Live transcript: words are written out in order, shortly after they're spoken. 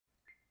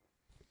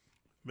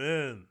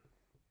Man,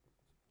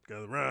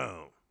 gather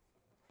round.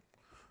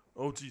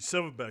 OG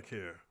SilverBack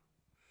here.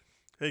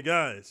 Hey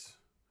guys,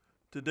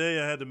 today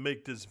I had to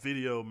make this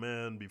video,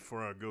 man,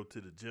 before I go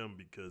to the gym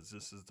because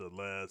this is the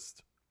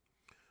last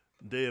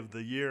day of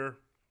the year.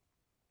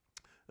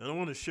 And I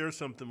want to share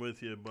something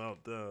with you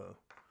about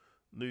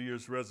New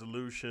Year's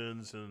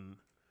resolutions and,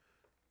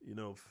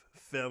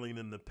 failing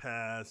in the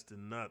past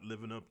and not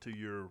living up to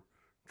your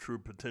true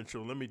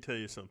potential. Let me tell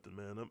you something,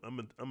 man. I'm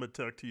going to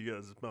talk to you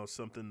guys about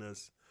something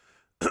that's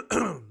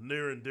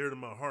near and dear to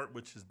my heart,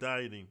 which is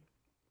dieting.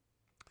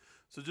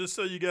 So just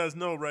so you guys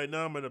know, right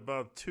now I'm at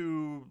about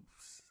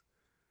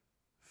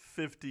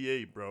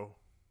 258, bro.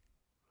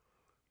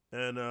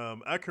 And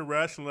I can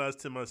rationalize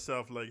to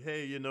myself like,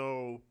 hey,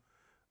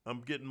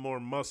 I'm getting more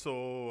muscle,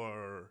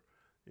 or,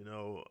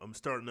 I'm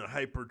starting a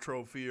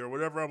hypertrophy or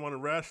whatever I want to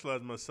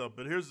rationalize myself.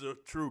 But here's the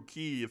true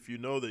key if you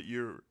know that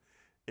you're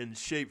in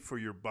shape for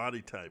your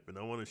body type. And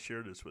I want to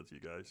share this with you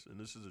guys. And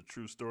this is a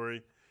true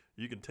story.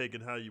 You can take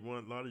it how you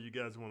want. A lot of you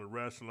guys want to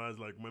rationalize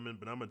like women,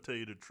 but I'm going to tell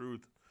you the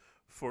truth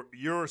for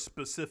your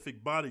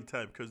specific body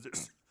type, because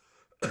there's,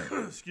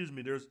 excuse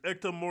me, there's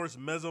ectomorphs,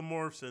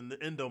 mesomorphs, and the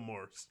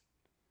endomorphs.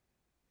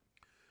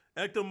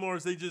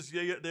 Ectomorphs,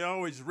 they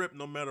always rip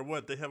no matter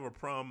what. They have a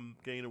problem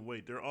gaining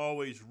weight. They're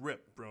always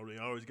ripped, bro. They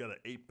always got an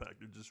 8-pack.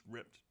 They're just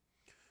ripped.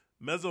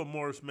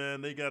 Mesomorphs,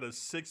 man, they got a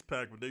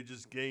 6-pack, but they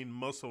just gain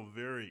muscle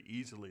very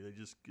easily. They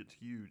just get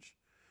huge.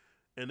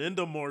 And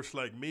endomorphs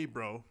like me,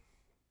 bro,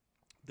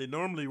 they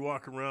normally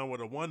walk around with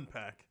a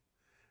 1-pack,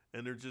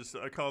 and they're just,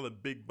 I call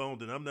it big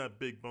boned. And I'm not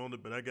big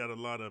boned, but I got a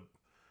lot of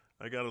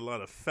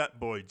fat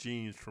boy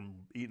genes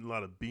from eating a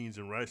lot of beans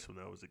and rice when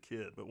I was a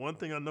kid. But one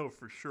thing I know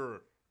for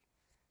sure,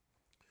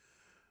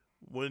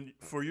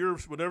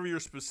 whatever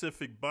your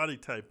specific body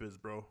type is,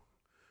 bro,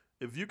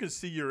 if you can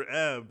see your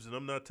abs, and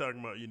I'm not talking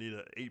about you need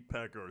an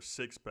 8-pack or a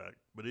 6-pack,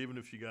 but even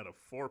if you got a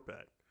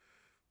 4-pack,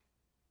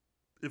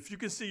 if you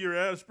can see your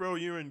abs, bro,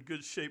 you're in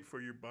good shape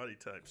for your body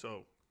type.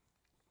 So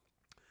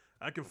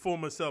I can fool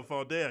myself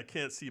all day. I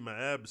can't see my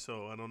abs,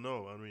 so I don't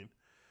know. I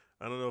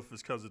don't know if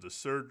it's because of the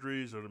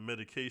surgeries or the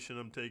medication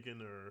I'm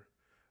taking, or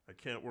I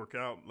can't work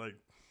out like,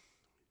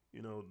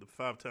 the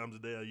 5 times a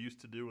day I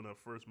used to do when I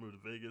first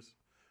moved to Vegas.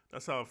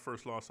 That's how I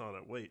first lost all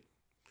that weight.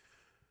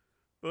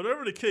 But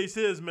whatever the case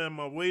is, man,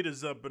 my weight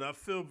is up, but I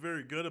feel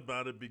very good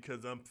about it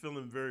because I'm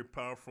feeling very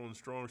powerful and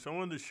strong. So I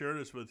wanted to share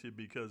this with you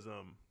because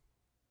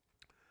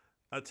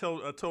I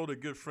told a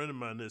good friend of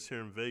mine this here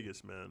in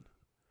Vegas, man,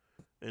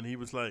 and he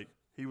was like,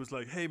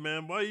 hey,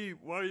 man, why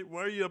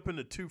are you up in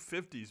the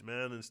 250s,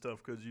 man, and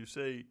stuff? Because you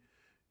say,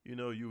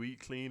 you eat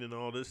clean and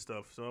all this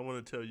stuff. So I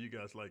want to tell you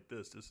guys like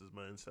this. This is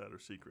my insider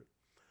secret.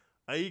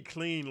 I eat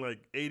clean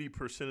like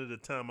 80% of the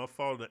time. I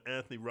follow the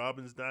Anthony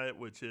Robbins diet,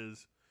 which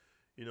is,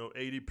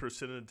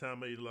 80% of the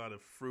time I eat a lot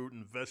of fruit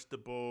and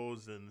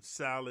vegetables and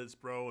salads,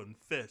 bro, and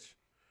fish,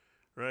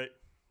 right?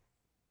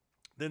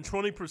 Then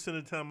 20% of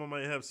the time I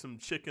might have some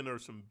chicken or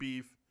some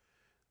beef,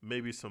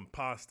 maybe some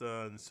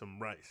pasta and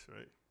some rice,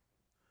 right?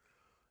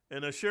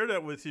 And I share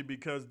that with you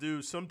because,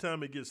 dude,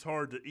 sometimes it gets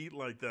hard to eat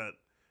like that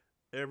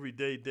every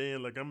day.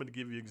 And like, I'm going to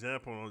give you an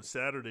example. On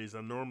Saturdays,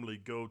 I normally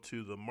go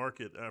to the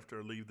market after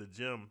I leave the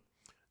gym,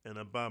 and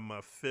I buy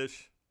my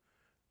fish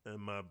and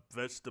my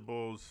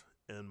vegetables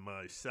and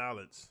my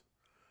salads.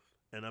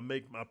 And I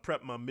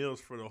prep my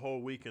meals for the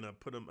whole week, and I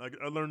put them. I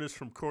learned this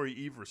from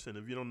Corey Everson.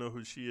 If you don't know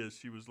who she is,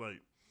 she was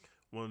like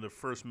one of the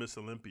first Miss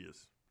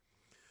Olympias.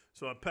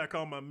 So I pack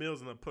all my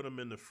meals and I put them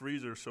in the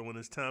freezer. So when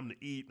it's time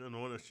to eat, and I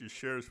want to just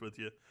share this with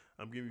you,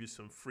 I'm giving you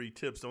some free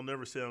tips. Don't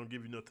ever say I don't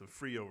give you nothing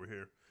free over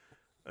here.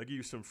 I give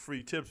you some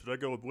free tips, but I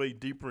go way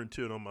deeper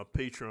into it on my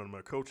Patreon and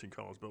my coaching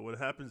calls. But what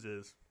happens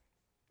is,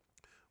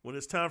 when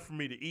it's time for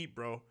me to eat,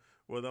 bro,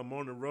 whether I'm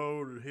on the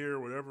road or here or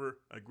whatever,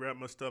 I grab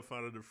my stuff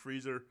out of the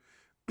freezer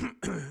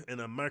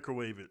and I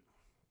microwave it.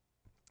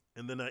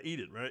 And then I eat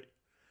it, right?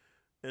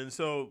 And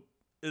so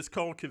it's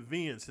called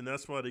convenience, and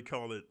that's why they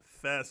call it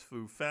fast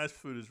food. Fast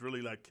food is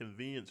really like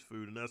convenience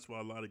food, and that's why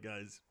a lot of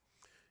guys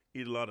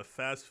eat a lot of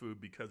fast food,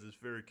 because it's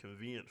very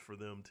convenient for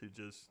them to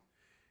just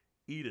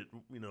eat it,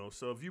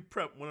 So if you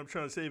prep, what I'm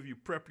trying to say, if you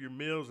prep your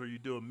meals or you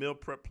do a meal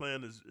prep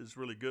plan, is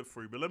really good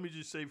for you. But let me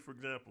just say, for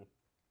example,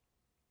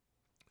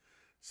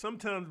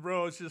 sometimes,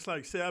 bro, it's just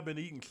like, say I've been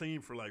eating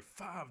clean for like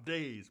 5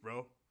 days,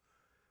 bro.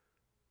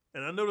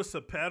 And I notice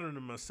a pattern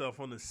in myself.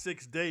 On the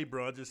 6th day,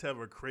 bro, I just have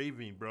a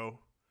craving, bro.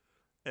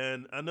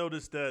 And I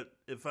noticed that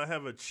if I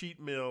have a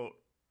cheat meal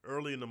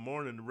early in the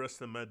morning, the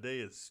rest of my day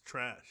is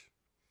trash.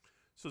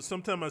 So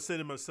sometimes I say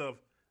to myself,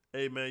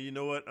 hey, man, you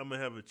know what? I'm going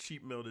to have a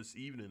cheat meal this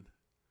evening.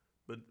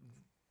 But,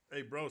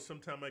 hey, bro,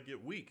 sometimes I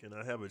get weak and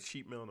I have a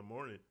cheat meal in the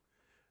morning.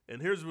 And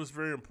here's what's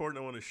very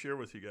important I want to share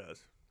with you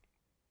guys.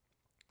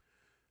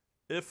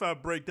 If I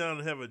break down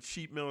and have a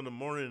cheat meal in the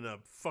morning and I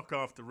fuck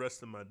off the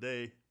rest of my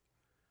day,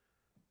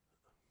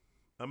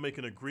 I make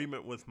an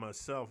agreement with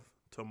myself.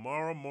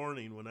 Tomorrow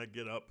morning when I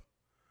get up,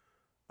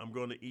 I'm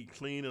going to eat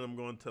clean, and I'm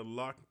going to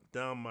lock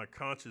down my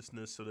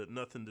consciousness so that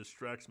nothing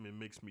distracts me and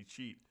makes me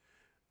cheat.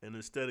 And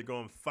instead of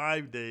going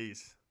 5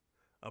 days,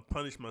 I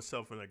punish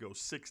myself and I go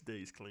 6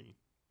 days clean.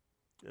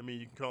 I mean,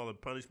 you can call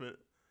it punishment.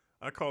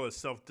 I call it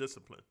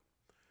self-discipline.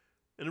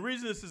 And the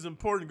reason this is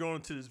important going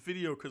into this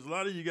video, because a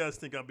lot of you guys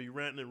think I'll be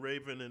ranting and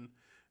raving.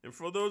 And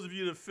for those of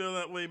you that feel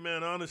that way,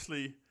 man,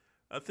 honestly,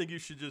 I think you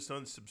should just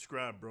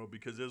unsubscribe, bro.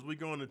 Because as we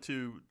go into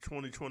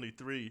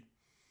 2023,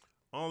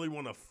 I only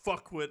want to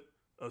fuck with,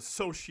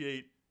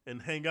 associate,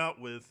 and hang out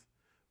with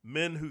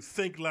men who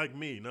think like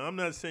me. Now, I'm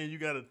not saying you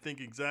got to think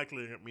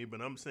exactly like me,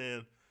 but I'm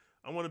saying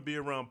I want to be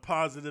around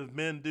positive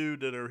men,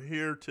 dude, that are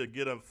here to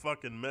get a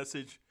fucking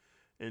message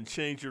and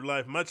change your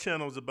life. My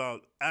channel is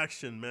about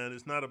action, man.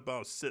 It's not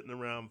about sitting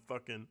around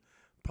fucking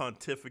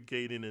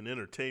pontificating and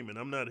entertainment.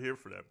 I'm not here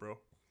for that, bro.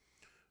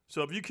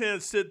 So if you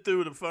can't sit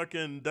through the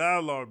fucking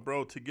dialogue,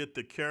 bro, to get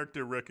the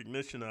character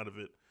recognition out of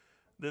it,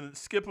 then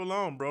skip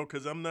along, bro,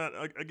 because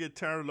I get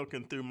tired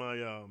looking through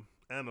my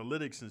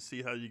analytics and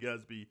see how you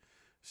guys be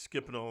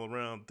skipping all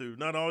around through.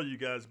 Not all you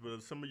guys,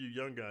 but some of you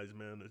young guys,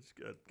 man, that's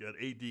got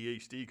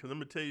ADHD. Because I'm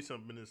going to tell you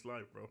something in this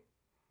life, bro.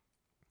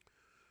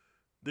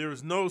 There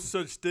is no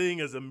such thing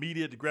as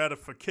immediate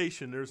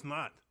gratification. There's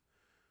not.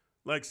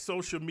 Like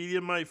social media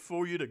might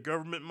fool you, the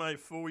government might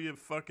fool you,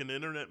 fucking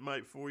internet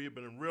might fool you,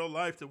 but in real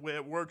life, the way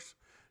it works,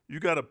 you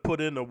got to put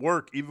in the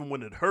work even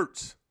when it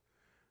hurts.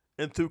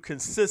 And through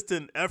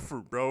consistent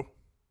effort, bro,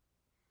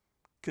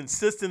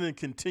 consistent and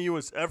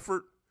continuous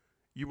effort,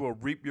 you will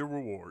reap your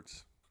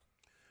rewards.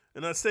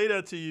 And I say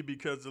that to you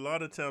because a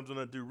lot of times when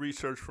I do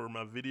research for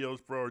my videos,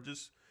 bro, or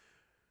just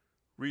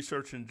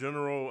research in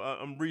general,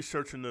 I'm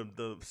researching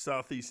the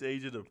Southeast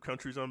Asia, the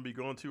countries I'm going to be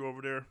going to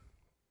over there.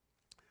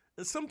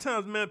 And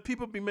sometimes, man,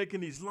 people be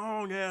making these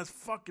long-ass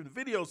fucking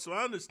videos, so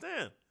I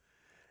understand.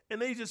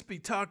 And they just be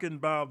talking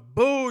about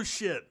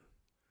bullshit.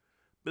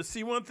 But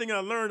see, one thing I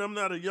learned, I'm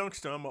not a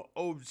youngster. I'm an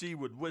OG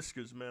with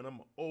whiskers, man. I'm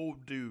an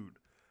old dude.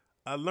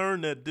 I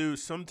learned that, dude,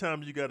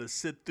 sometimes you got to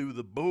sit through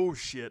the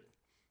bullshit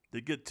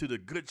to get to the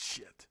good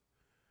shit.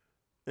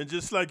 And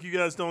just like you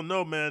guys don't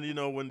know, man, you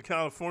know, when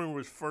California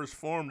was first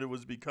formed, it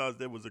was because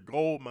there was a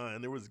gold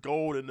mine. There was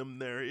gold in them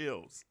there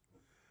hills.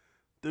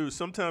 Dude,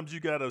 sometimes you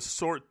got to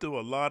sort through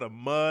a lot of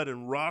mud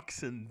and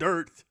rocks and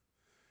dirt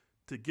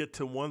to get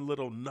to one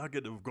little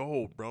nugget of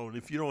gold, bro. And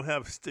if you don't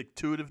have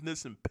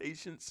stick-to-itiveness and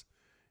patience,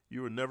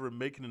 you will never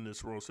make it in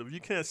this world. So if you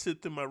can't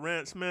sit through my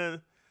rants,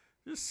 man,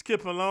 just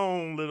skip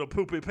along, little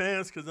poopy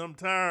pants, because I'm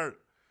tired.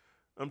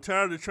 I'm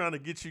tired of trying to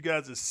get you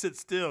guys to sit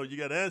still. You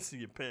got ants in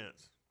your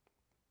pants.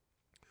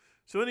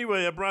 So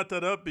anyway, I brought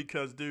that up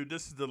because, dude,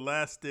 this is the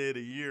last day of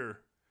the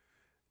year.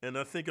 And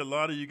I think a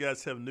lot of you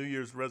guys have New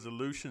Year's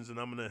resolutions, and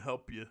I'm going to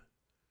help you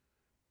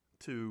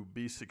to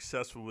be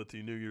successful with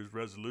your New Year's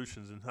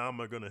resolutions. And how am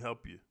I going to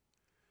help you?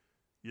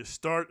 You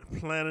start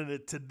planning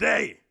it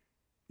today.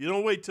 You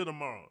don't wait till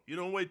tomorrow. You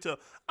don't wait till,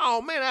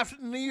 oh, man, after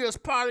the New Year's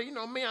party, you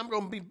know, man, I'm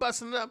going to be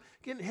busting up,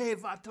 getting, hey,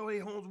 Vato, hey,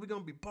 Holmes, we're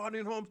going to be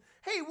partying, Holmes.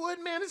 Hey, Wood,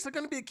 man, this is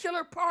going to be a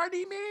killer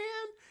party, man.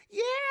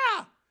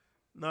 Yeah.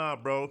 Nah,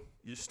 bro.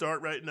 You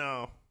start right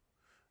now,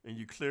 and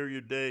you clear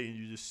your day, and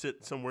you just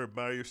sit somewhere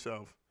by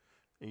yourself,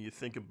 and you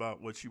think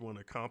about what you want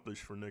to accomplish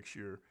for next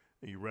year,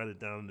 and you write it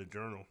down in the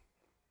journal.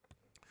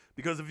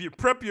 Because if you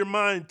prep your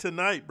mind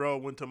tonight, bro,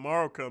 when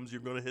tomorrow comes,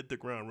 you're going to hit the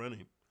ground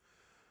running.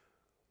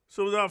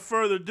 So without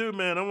further ado,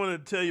 man, I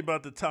want to tell you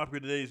about the topic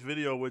of today's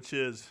video, which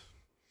is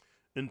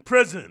in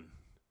prison,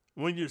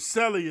 when your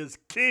Celly is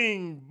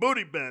king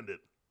booty bandit,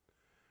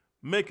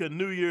 make a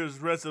New Year's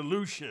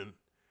resolution.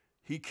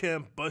 He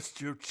can't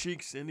bust your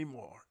cheeks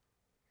anymore.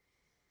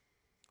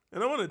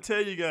 And I want to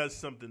tell you guys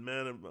something,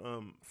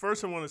 man.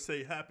 First, I want to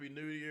say Happy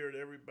New Year to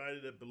everybody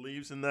that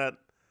believes in that.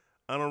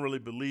 I don't really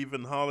believe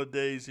in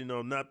holidays, you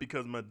know, not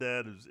because my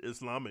dad is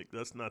Islamic.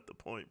 That's not the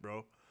point,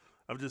 bro.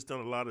 I've just done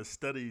a lot of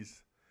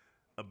studies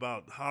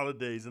about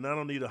holidays, and I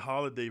don't need a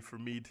holiday for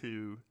me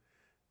to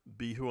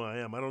be who I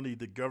am. I don't need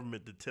the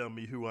government to tell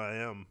me who I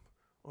am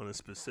on a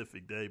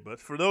specific day.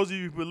 But for those of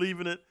you who believe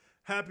in it,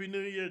 Happy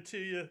New Year to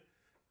you.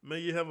 May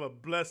you have a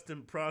blessed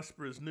and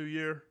prosperous New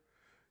Year.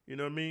 You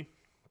know what I mean?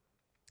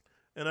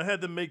 And I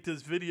had to make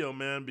this video,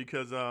 man,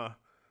 because I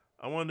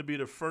wanted to be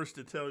the first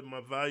to tell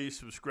my valued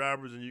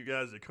subscribers and you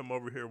guys that come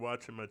over here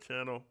watching my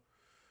channel,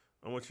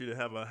 I want you to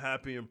have a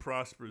happy and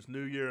prosperous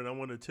New Year. And I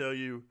want to tell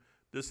you,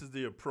 this is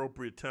the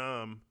appropriate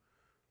time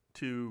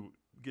to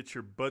get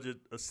your budget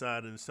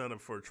aside and sign up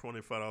for a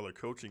 $25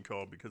 coaching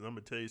call, because I'm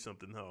going to tell you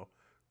something how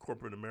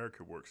corporate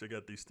America works. They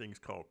got these things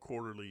called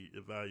quarterly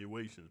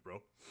evaluations,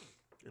 bro.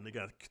 And they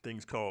got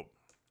things called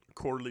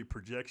quarterly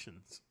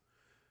projections.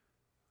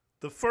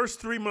 The first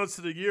 3 months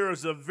of the year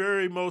is the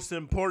very most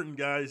important,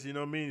 guys. You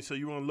know what I mean? So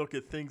you want to look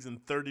at things in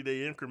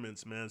 30-day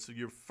increments, man. So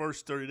your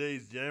first 30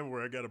 days,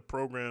 January, I got a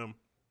program.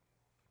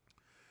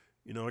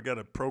 You know, I got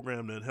a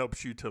program that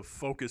helps you to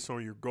focus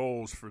on your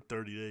goals for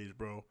 30 days,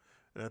 bro.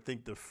 And I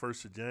think the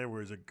 1st of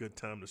January is a good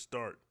time to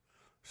start.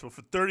 So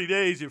for 30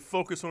 days, you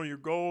focus on your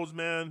goals,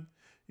 man.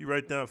 You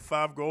write down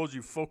 5 goals.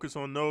 You focus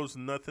on those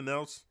and nothing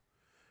else.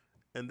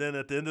 And then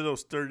at the end of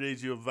those 30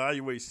 days, you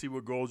evaluate, see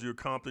what goals you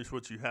accomplished,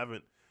 what you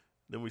haven't.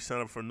 Then we sign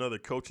up for another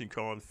coaching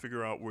call and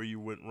figure out where you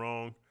went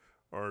wrong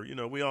or you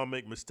know, we all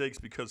make mistakes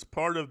because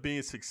part of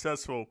being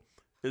successful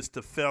is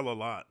to fail a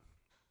lot.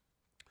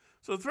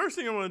 So the first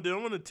thing I want to do,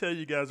 I want to tell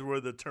you guys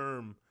where the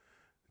term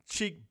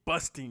cheek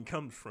busting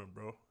comes from,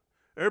 bro.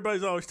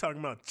 Everybody's always talking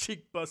about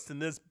cheek busting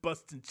this,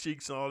 busting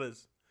cheeks, and all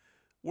this.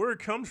 Where it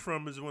comes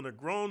from is when a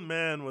grown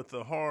man with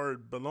a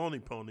hard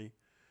baloney pony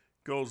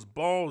goes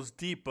balls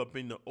deep up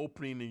in the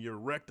opening in your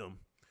rectum,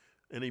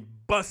 and he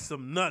busts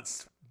some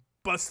nuts,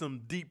 busts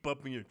them deep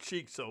up in your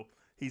cheeks. So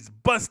he's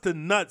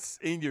busting nuts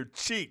in your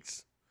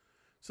cheeks.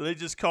 So they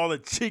just call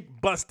it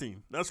cheek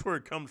busting. That's where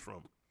it comes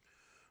from.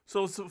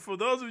 So for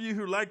those of you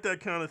who like that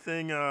kind of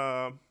thing,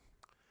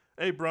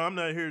 hey, bro, I'm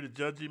not here to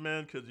judge you,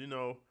 man, because, you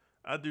know,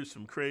 I do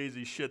some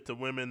crazy shit to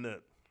women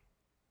that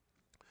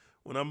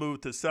when I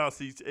moved to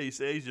Southeast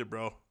Asia,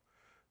 bro,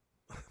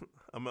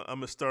 I'm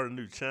going to start a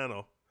new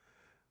channel.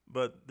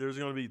 But there's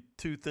going to be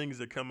two things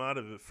that come out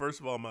of it. First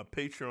of all, my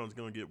Patreon is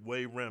going to get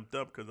way ramped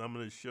up because I'm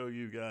going to show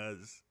you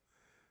guys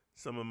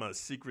some of my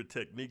secret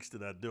techniques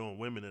that I do on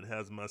women. It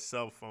has my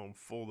cell phone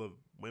full of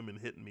women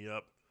hitting me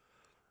up.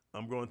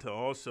 I'm going to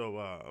also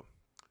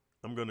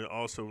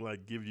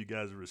like give you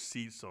guys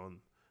receipts on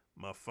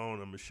my phone.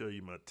 I'm going to show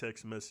you my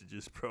text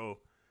messages, bro,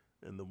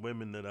 and the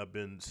women that I've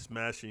been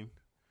smashing.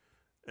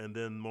 And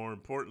then more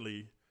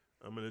importantly,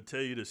 I'm going to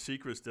tell you the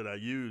secrets that I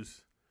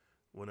use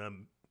when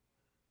I'm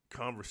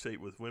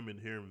conversate with women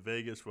here in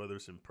Vegas, whether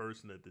it's in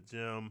person at the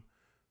gym,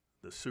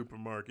 the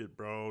supermarket,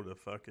 bro, the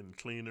fucking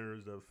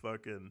cleaners, the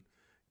fucking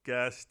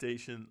gas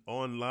station,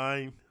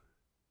 online.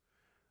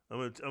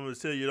 I'm gonna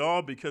tell you it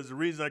all because the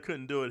reason I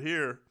couldn't do it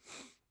here,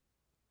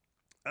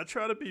 I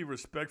try to be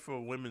respectful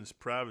of women's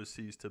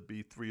privacies to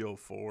be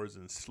 304s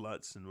and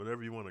sluts and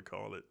whatever you want to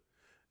call it.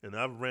 And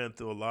I've ran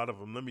through a lot of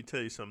them. Let me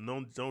tell you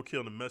something. Don't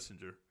kill the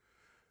messenger.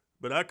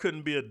 But I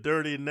couldn't be a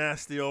dirty,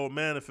 nasty old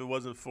man if it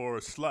wasn't for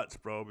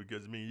sluts, bro.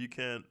 Because I mean,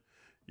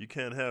 you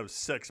can't have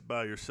sex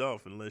by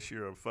yourself unless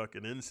you're a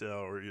fucking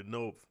incel or you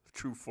know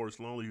true force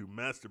lonely who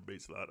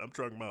masturbates a lot. I'm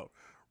talking about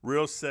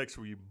real sex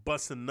where you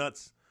busting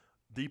nuts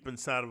deep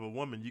inside of a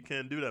woman. You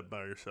can't do that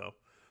by yourself.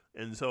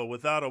 And so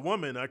without a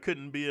woman, I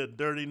couldn't be a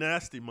dirty,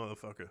 nasty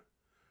motherfucker,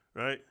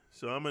 right?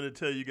 So I'm going to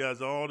tell you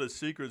guys all the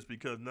secrets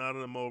because now that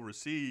I'm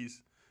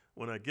overseas,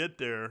 when I get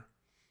there,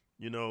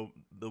 you know,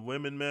 the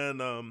women, man,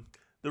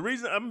 the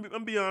reason,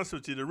 I'm be honest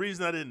with you, the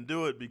reason I didn't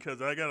do it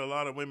because I got a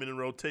lot of women in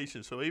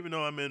rotation. So even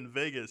though I'm in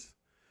Vegas,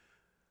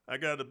 I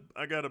got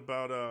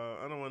about,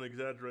 I don't want to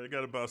exaggerate, I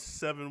got about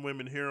 7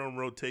 women here on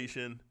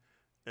rotation.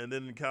 And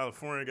then in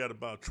California, I got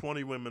about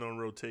 20 women on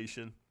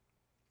rotation.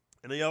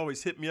 And they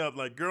always hit me up.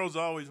 Like, girls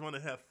always want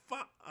to have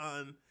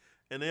fun.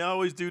 And they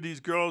always do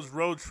these girls'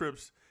 road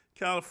trips.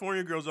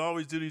 California girls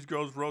always do these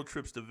girls' road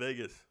trips to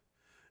Vegas.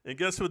 And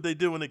guess what they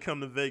do when they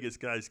come to Vegas,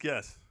 guys?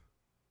 Guess.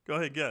 Go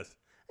ahead, guess.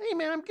 Hey,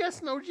 man, I'm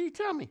guessing, OG.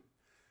 Tell me.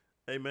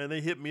 Hey, man,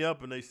 they hit me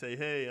up and they say,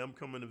 hey, I'm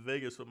coming to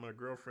Vegas with my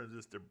girlfriends.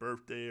 It's their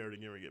birthday or they're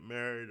going to get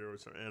married or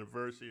it's their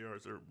anniversary or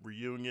it's their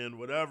reunion,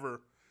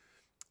 whatever.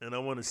 And I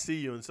want to see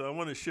you. And so I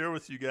want to share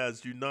with you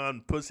guys, you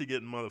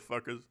non-pussy-getting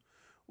motherfuckers,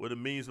 what it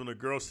means when a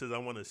girl says, I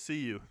want to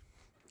see you.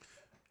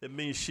 It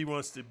means she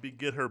wants to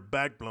get her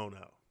back blown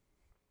out.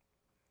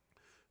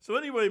 So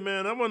anyway,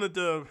 man, I wanted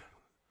to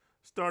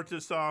start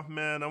this off,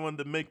 man. I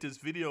wanted to make this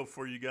video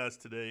for you guys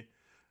today.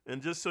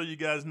 And just so you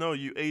guys know,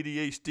 you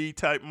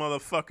ADHD-type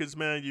motherfuckers,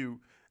 man, you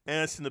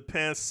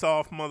ants-in-the-pants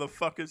soft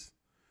motherfuckers,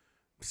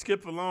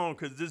 skip along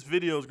because this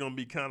video is going to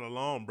be kind of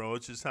long, bro.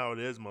 It's just how it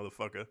is,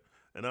 motherfucker.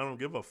 And I don't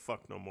give a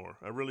fuck no more.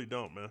 I really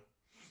don't, man.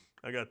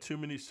 I got too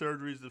many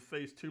surgeries to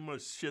face, too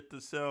much shit to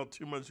sell,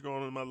 too much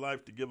going on in my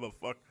life to give a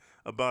fuck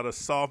about a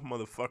soft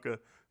motherfucker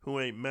who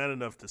ain't man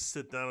enough to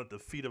sit down at the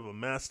feet of a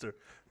master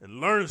and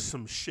learn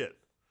some shit.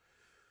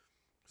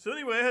 So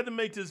anyway, I had to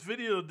make this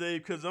video today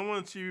because I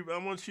want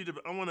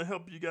to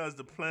help you guys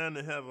to plan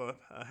to have a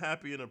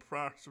happy and a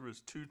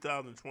prosperous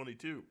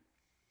 2022.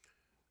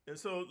 And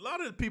so a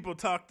lot of people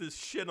talk this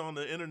shit on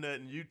the internet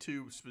and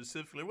YouTube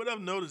specifically. What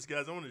I've noticed,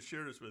 guys, I want to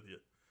share this with you.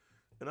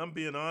 And I'm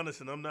being honest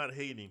and I'm not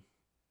hating.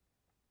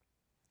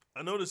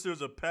 I noticed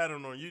there's a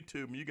pattern on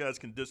YouTube and you guys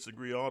can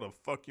disagree all the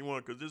fuck you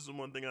want because this is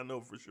one thing I know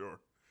for sure.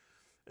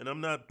 And I'm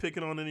not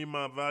picking on any of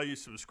my valued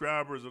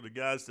subscribers or the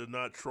guys that are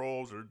not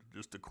trolls or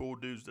just the cool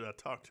dudes that I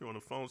talk to on the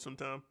phone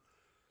sometimes.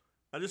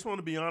 I just want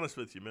to be honest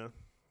with you, man.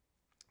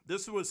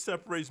 This is what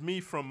separates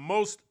me from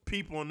most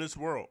people in this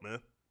world, man.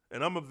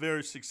 And I'm a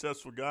very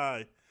successful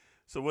guy.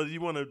 So whether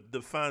you want to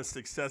define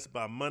success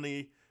by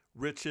money,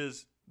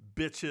 riches,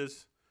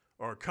 bitches,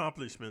 or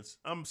accomplishments,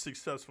 I'm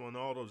successful in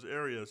all those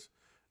areas.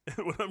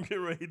 And what I'm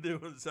getting ready to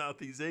do in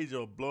Southeast Asia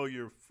will blow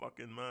your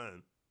fucking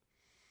mind.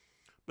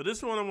 But this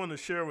is what I want to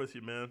share with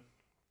you, man.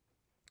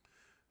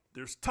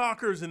 There's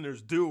talkers and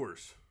there's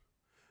doers.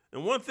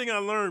 And one thing I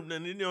learned,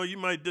 and you know, you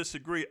might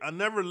disagree, I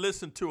never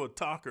listened to a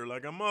talker.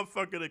 Like a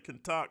motherfucker that can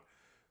talk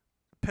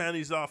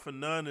panties off a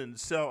nun and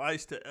sell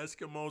ice to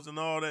Eskimos and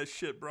all that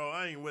shit, bro.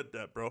 I ain't with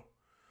that, bro.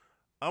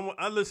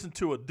 I listen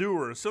to a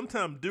doer.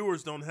 Sometimes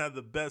doers don't have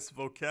the best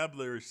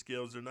vocabulary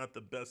skills. They're not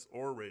the best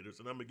orators.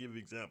 And I'm going to give you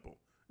an example.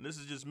 And this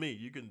is just me.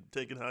 You can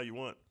take it how you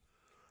want.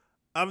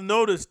 I've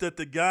noticed that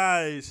the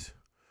guys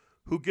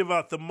who give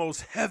out the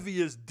most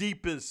heaviest,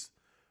 deepest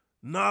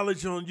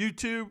knowledge on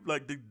YouTube,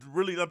 like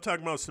I'm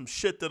talking about some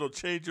shit that'll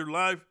change your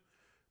life.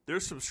 Their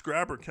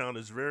subscriber count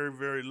is very,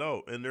 very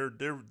low, and their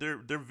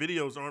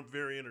videos aren't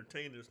very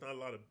entertaining. There's not a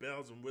lot of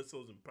bells and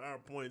whistles and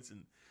PowerPoints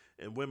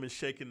and women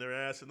shaking their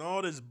ass and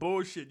all this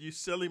bullshit. You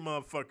silly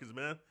motherfuckers,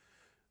 man.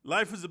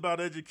 Life is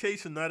about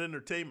education, not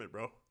entertainment,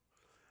 bro.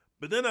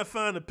 But then I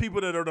find the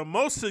people that are the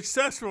most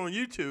successful on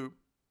YouTube,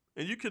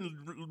 and you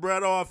can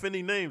rattle off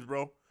any names,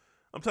 bro.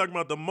 I'm talking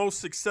about the most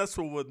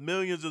successful with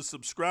millions of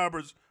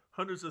subscribers,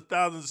 hundreds of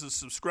thousands of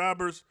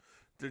subscribers.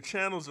 Their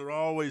channels are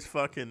always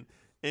fucking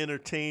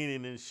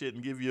entertaining and shit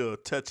and give you a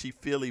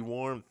touchy-feely,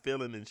 warm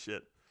feeling and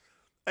shit.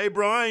 Hey,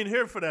 bro, I ain't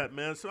here for that,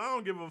 man. So I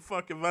don't give a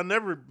fuck if I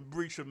never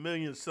reach 1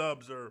 million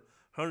subs or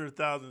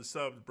 100,000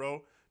 subs,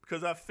 bro.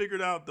 Because I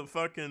figured out the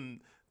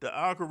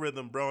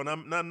algorithm, bro, and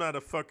I'm not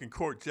a fucking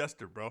court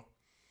jester, bro.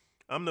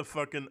 I'm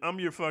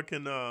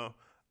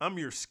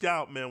your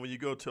scout, man, when you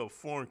go to a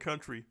foreign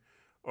country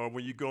or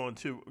when you're going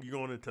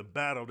into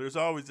battle. There's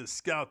always a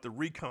scout, the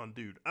recon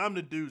dude. I'm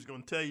the dude who's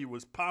going to tell you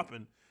what's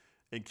popping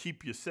and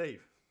keep you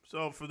safe.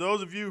 So for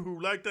those of you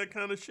who like that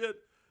kind of shit,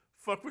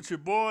 fuck with your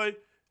boy.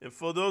 And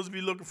for those of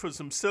you looking for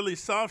some silly,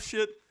 soft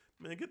shit,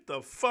 man, get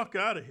the fuck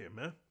out of here,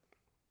 man.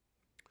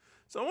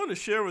 So I want to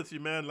share with you,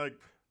 man, like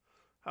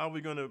how we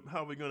gonna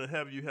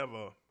have you have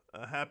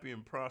a happy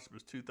and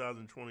prosperous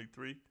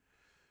 2023.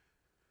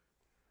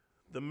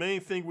 The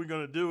main thing we're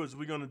gonna do is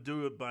we're gonna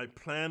do it by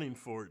planning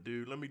for it,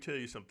 dude. Let me tell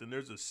you something.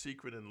 There's a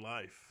secret in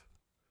life.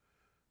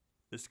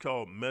 It's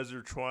called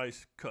measure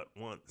twice, cut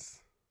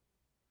once.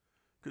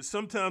 Because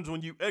sometimes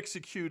when you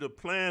execute a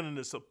plan and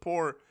it's a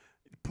poor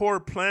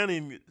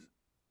planning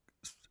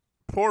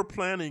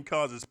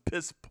causes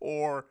piss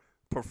poor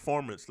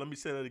performance. Let me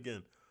say that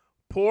again.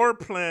 Poor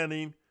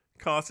planning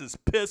causes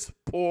piss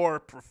poor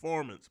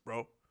performance,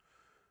 bro.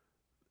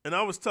 And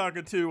I was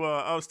talking to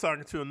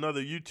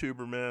another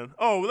YouTuber, man.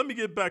 Oh, let me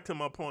get back to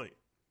my point.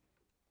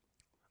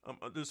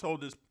 This whole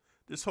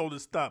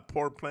stop.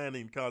 Poor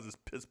planning causes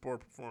piss poor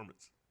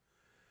performance.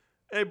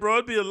 Hey, bro,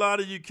 it'd be a lot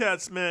of you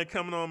cats, man,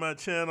 coming on my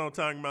channel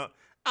talking about,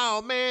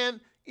 oh,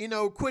 man,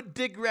 quit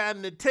dick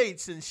riding the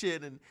Tates and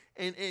shit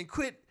and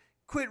quit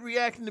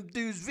reacting to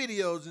dudes'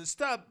 videos and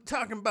stop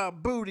talking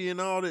about booty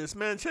and all this.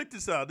 Man, check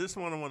this out. This is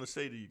what I want to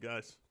say to you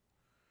guys.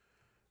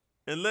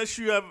 Unless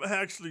you have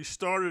actually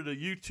started a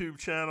YouTube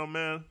channel,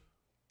 man,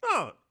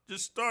 no,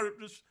 just start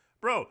it.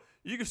 Bro,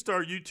 you can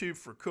start YouTube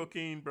for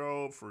cooking,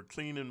 bro, for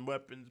cleaning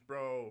weapons,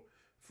 bro,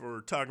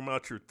 for talking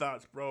about your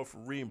thoughts, bro, for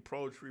reading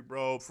poetry,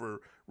 bro,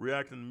 for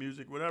reacting to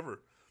music,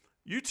 whatever.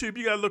 YouTube,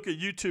 you got to look at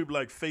YouTube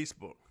like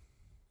Facebook.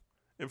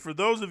 And for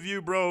those of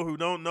you, bro, who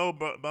don't know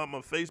about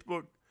my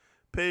Facebook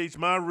page,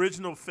 my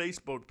original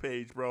Facebook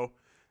page, bro,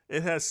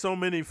 it has so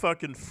many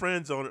fucking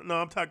friends on it. No,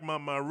 I'm talking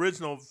about my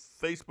original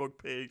Facebook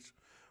page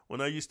when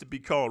I used to be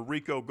called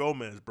Rico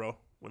Gomez, bro,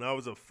 when I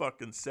was a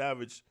fucking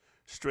savage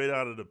straight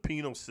out of the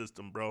penal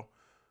system, bro.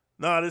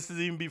 Nah, this is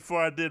even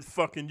before I did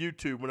fucking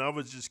YouTube, when I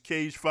was just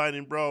cage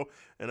fighting, bro,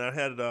 and I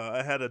had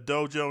a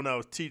dojo, and I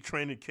was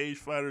training cage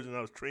fighters, and I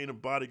was training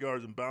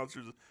bodyguards and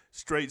bouncers,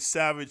 straight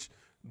savage,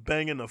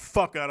 banging the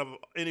fuck out of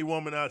any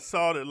woman I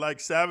saw that liked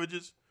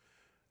savages.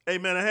 Hey,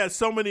 man, I had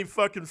so many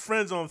fucking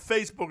friends on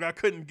Facebook I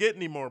couldn't get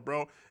anymore,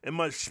 bro, and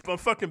my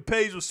fucking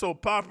page was so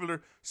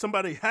popular,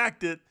 somebody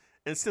hacked it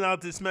and sent out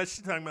this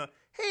message talking about,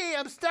 hey,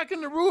 I'm stuck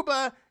in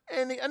Aruba,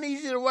 and I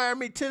need you to wire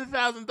me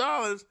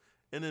 $10,000.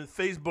 And then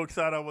Facebook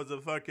thought I was a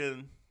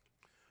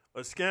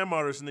scam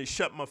artist, and they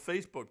shut my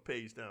Facebook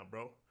page down,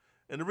 bro.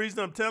 And the reason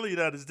I'm telling you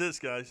that is this,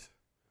 guys.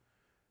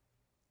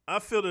 I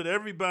feel that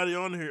everybody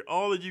on here,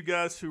 all of you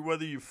guys who,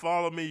 whether you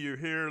follow me, you're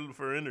here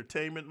for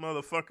entertainment,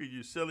 motherfucker,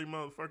 you silly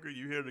motherfucker,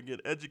 you're here to get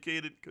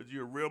educated because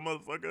you're a real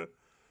motherfucker.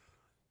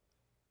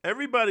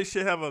 Everybody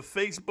should have a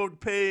Facebook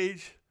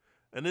page,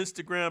 an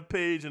Instagram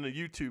page, and a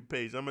YouTube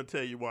page. I'm going to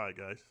tell you why,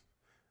 guys.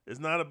 It's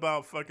not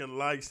about fucking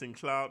likes and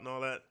clout and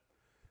all that.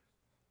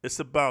 It's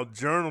about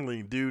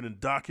journaling, dude, and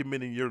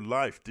documenting your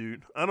life,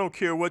 dude. I don't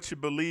care what you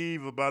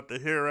believe about the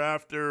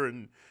hereafter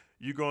and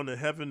you going to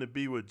heaven to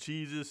be with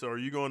Jesus, or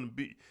you going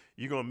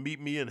to meet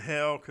me in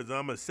hell because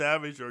I'm a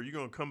savage, or you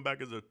going to come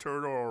back as a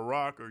turtle or a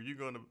rock, or you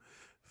going to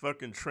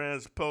fucking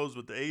transpose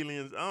with the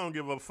aliens. I don't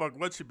give a fuck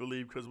what you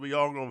believe because we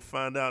all going to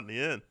find out in the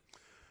end.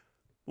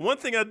 One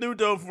thing I do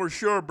know for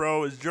sure,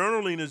 bro, is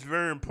journaling is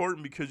very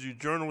important because you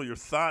journal your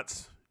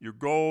thoughts, your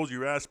goals,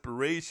 your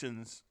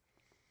aspirations.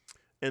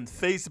 And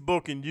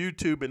Facebook and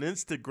YouTube and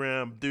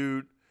Instagram,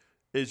 dude,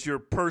 is your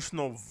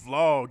personal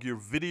vlog, your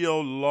video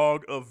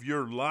log of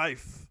your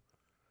life.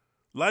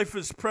 Life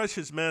is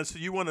precious, man, so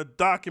you want to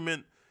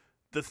document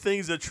the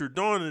things that you're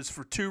doing. It's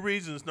for two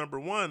reasons. Number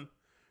one,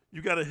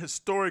 you got a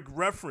historic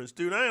reference.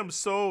 Dude, I am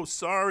so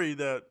sorry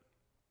that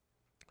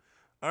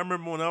I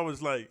remember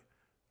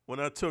when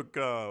I took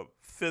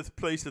 5th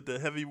place at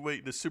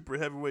the super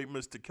heavyweight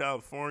Mr.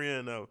 California,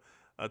 and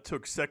I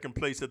took 2nd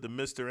place at the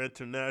Mr.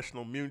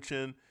 International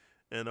München,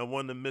 and I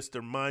won the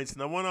Mr. Mainz,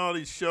 and I won all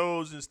these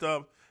shows and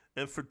stuff.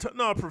 And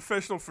no,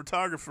 professional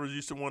photographers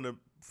used to want to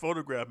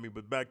photograph me,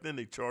 but back then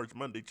they charged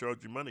money. They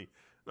charged you money.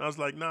 And I was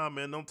like, nah,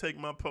 man, don't take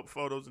my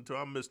photos until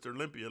I'm Mr.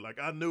 Olympia. Like,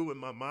 I knew in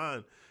my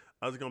mind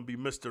I was going to be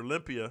Mr.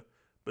 Olympia,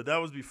 but that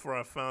was before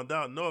I found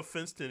out. No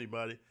offense to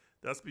anybody.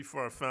 That's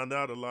before I found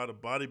out a lot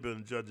of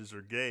bodybuilding judges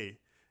are gay.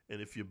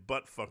 And if you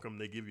butt fuck them,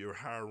 they give you a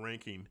higher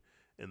ranking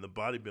in the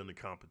bodybuilding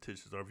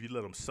competitions. Or if you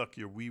let them suck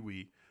your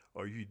wee-wee,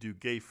 or you do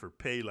gay for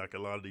pay like a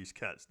lot of these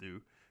cats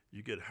do,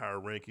 you get higher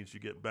rankings. You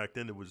get, back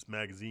then it was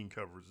magazine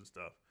covers and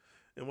stuff.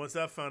 And once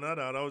I found that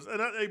out,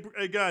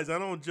 hey guys, I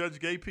don't judge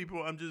gay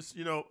people. I'm just,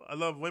 I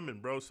love women,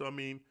 bro. So, I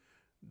mean,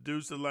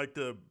 dudes that like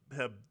to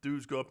have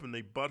dudes go up in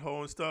their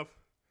butthole and stuff,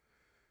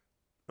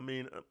 I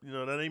mean,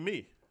 that ain't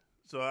me.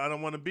 So I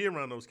don't want to be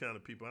around those kind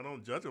of people. I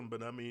don't judge them,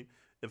 but I mean,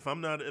 if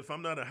I'm not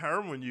a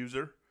heroin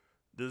user,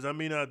 does that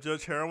mean I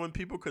judge heroin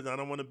people because I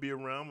don't want to be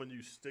around when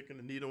you sticking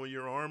the needle in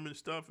your arm and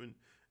stuff and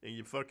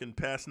you fucking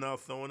passing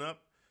out, throwing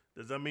up?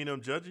 Does that mean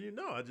I'm judging you?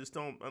 No, I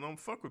don't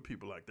fuck with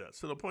people like that.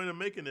 So the point I'm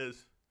making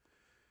is,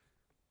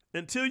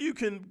 until you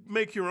can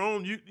make your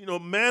own,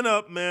 man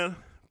up, man.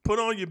 Put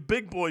on your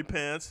big boy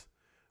pants.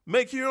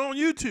 Make your own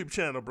YouTube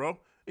channel, bro.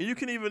 And you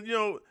can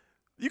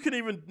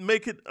even,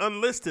 make it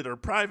unlisted or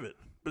private.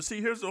 But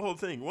see, here's the whole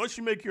thing. Once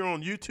you make your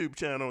own YouTube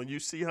channel and you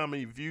see how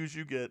many views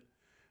you get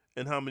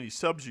and how many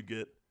subs you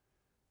get,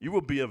 you will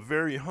be a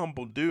very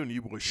humble dude and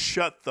you will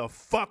shut the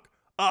fuck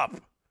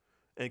up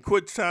and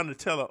quit trying to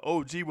tell an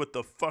OG what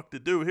the fuck to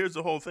do. Here's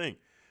the whole thing.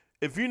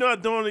 If you're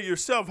not doing it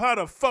yourself, how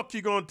the fuck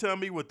you going to tell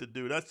me what to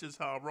do? That's just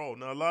how I roll.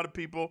 Now, a lot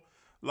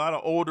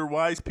of older,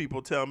 wise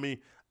people tell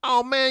me,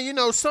 oh,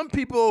 man, some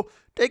people,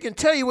 they can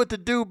tell you what to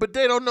do, but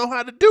they don't know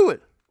how to do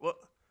it. Well,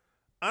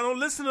 I don't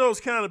listen to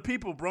those kind of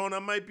people, bro, and I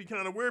might be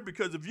kind of weird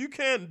because if you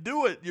can't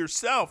do it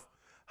yourself,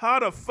 how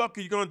the fuck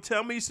are you going to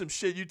tell me some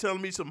shit? You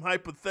telling me some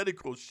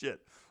hypothetical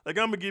shit. Like,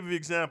 I'm going to give you an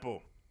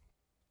example.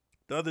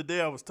 The other day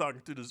I was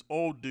talking to this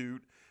old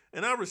dude,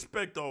 and I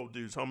respect old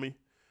dudes, homie.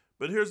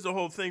 But here's the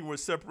whole thing what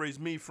separates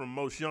me from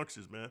most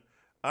youngsters, man.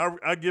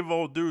 I give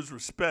old dudes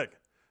respect.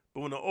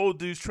 But when the old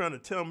dude's trying to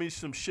tell me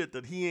some shit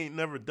that he ain't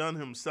never done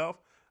himself,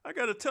 I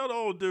got to tell the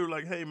old dude,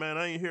 like, hey, man,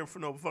 I ain't here for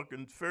no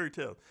fucking fairy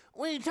tales.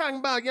 What are you talking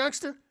about,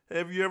 youngster?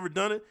 Have you ever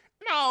done it?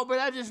 No, but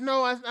I just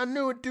know I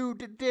knew a dude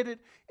that did it,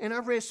 and I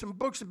read some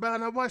books about it,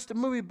 and I watched a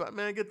movie about it.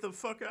 Man, get the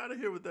fuck out of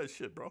here with that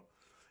shit, bro.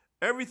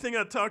 Everything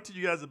I talk to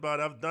you guys about,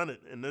 I've done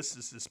it. And this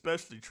is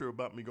especially true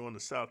about me going to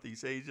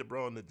Southeast Asia,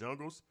 bro, in the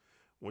jungles.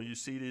 When you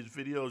see these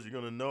videos, you're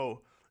going to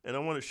know. And I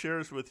want to share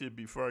this with you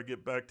before I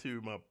get back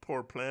to my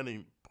poor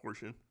planning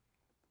portion.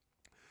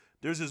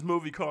 There's this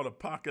movie called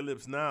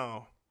Apocalypse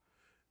Now.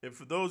 And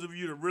for those of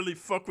you that really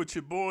fuck with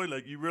your boy,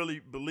 like you really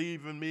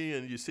believe in me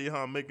and you see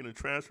how I'm making a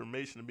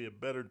transformation to be a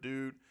better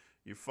dude,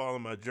 you follow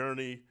my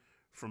journey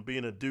from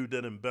being a dude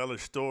that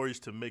embellished stories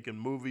to making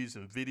movies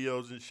and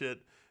videos and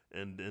shit,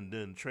 and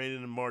then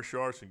training in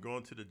martial arts and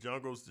going to the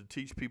jungles to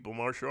teach people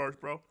martial arts,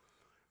 bro.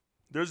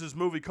 There's this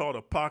movie called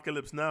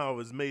Apocalypse Now. It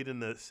was made in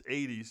the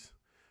 80s,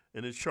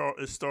 and it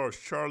stars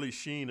Charlie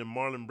Sheen and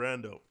Marlon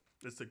Brando.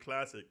 It's a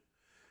classic.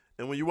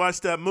 And when you watch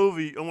that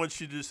movie, I want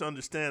you to just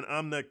understand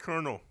I'm that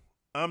colonel.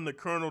 I'm the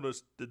colonel,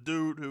 the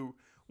dude who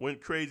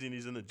went crazy, and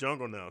he's in the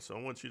jungle now. So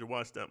I want you to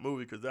watch that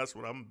movie because that's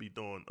what I'm going to be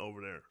doing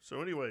over there.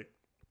 So anyway,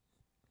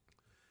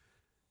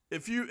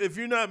 if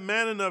you're not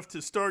man enough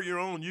to start your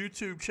own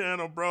YouTube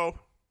channel, bro,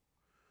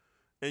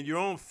 and your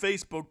own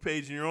Facebook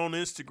page and your own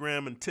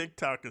Instagram and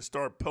TikTok and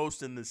start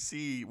posting to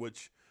see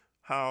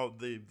how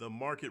the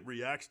market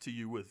reacts to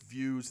you with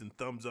views and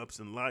thumbs ups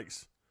and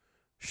likes,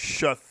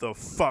 shut the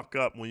fuck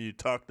up when you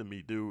talk to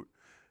me, dude.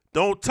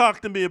 Don't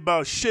talk to me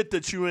about shit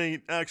that you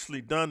ain't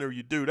actually done or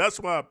you do. That's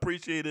why I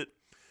appreciate it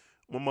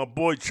when my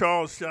boy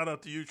Charles, shout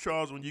out to you,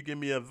 Charles, when you give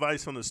me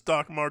advice on the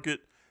stock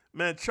market.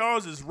 Man,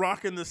 Charles is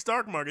rocking the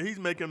stock market. He's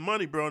making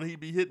money, bro, and he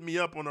be hitting me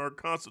up on our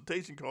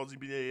consultation calls. He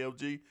be, hey,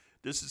 LG,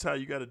 this is how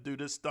you got to do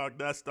this stock,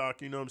 that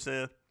stock, you know what I'm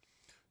saying?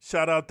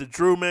 Shout out to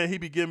Drew, man. He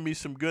be giving me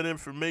some good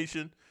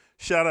information.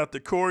 Shout out to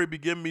Corey, be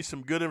giving me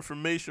some good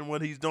information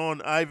what he's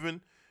doing,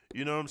 Ivan,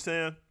 you know what I'm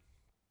saying?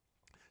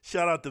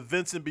 Shout out to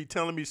Vincent, be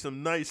telling me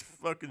some nice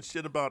fucking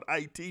shit about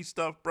IT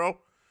stuff, bro.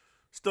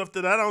 Stuff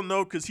that I don't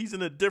know because he's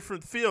in a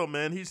different field,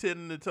 man. He's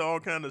hitting into all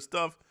kind of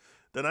stuff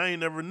that I ain't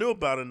never knew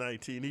about in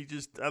IT.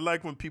 And I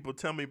like when people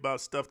tell me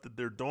about stuff that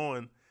they're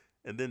doing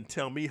and then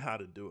tell me how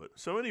to do it.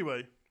 So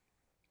anyway,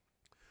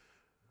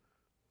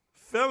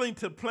 failing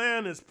to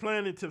plan is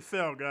planning to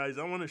fail, guys.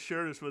 I want to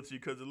share this with you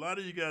because a lot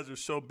of you guys are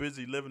so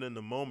busy living in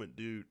the moment,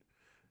 dude.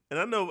 And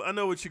I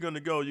know what you're going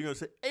to go. You're going to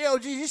say, hey,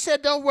 OG, you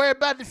said don't worry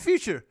about the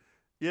future.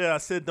 Yeah, I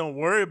said don't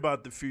worry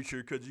about the future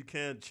because you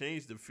can't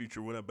change the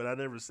future, but I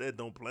never said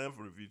don't plan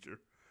for the future.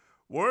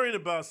 Worrying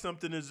about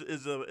something is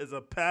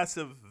a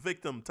passive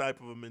victim type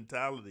of a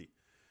mentality.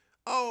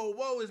 Oh,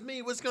 woe is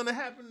me. What's going to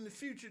happen in the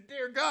future?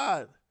 Dear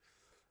God.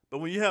 But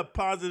when you have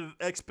positive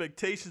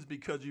expectations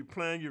because you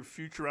plan your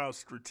future out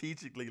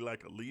strategically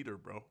like a leader,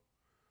 bro,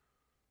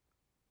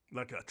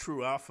 like a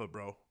true alpha,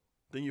 bro,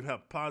 then you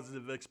have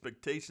positive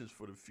expectations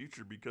for the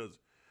future because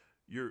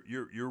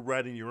you're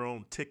writing your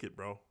own ticket,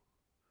 bro.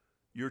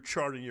 You're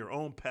charting your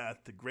own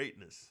path to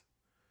greatness.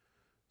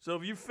 So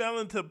if you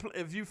fail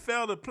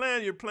to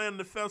plan, you're planning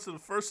to fail. So the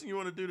first thing you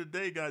want to do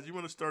today, guys, you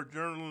want to start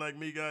journaling like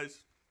me,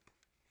 guys.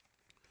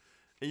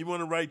 And you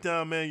want to write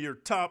down, man, your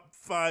top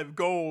 5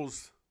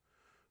 goals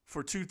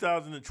for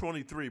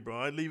 2023,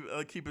 bro.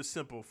 I keep it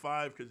simple.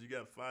 5, because you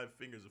got 5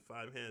 fingers and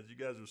 5 hands. You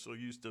guys are so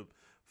used to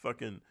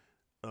fucking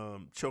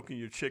choking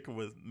your chicken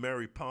with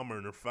Mary Palmer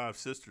and her 5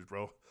 sisters,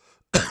 bro.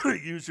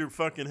 Use your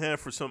fucking hand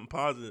for something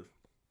positive.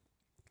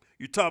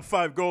 Your top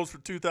 5 goals for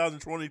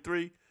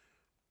 2023,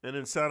 and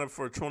then sign up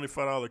for a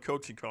 $25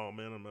 coaching call,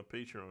 man, on my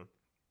Patreon.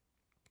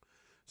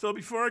 So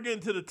before I get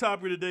into the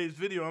topic of today's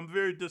video, I'm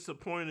very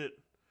disappointed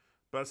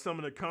by some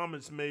of the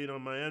comments made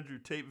on my Andrew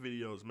Tate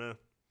videos, man.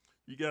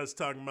 You guys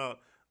talking about,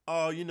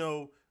 oh, you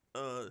know,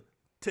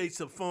 Tate's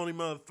a phony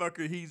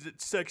motherfucker. He's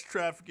sex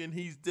trafficking.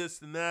 He's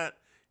this and that.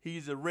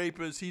 He's a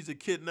rapist. He's a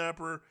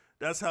kidnapper.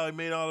 That's how he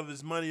made all of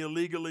his money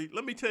illegally.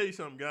 Let me tell you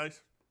something,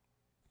 guys.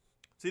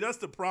 See, that's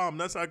the problem.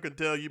 That's how I can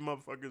tell you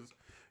motherfuckers,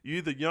 you're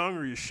either young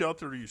or you're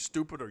sheltered or you're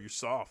stupid or you're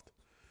soft.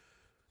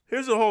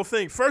 Here's the whole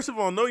thing. First of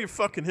all, know your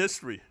fucking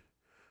history.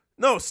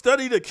 No,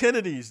 study the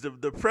Kennedys,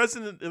 the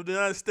president of the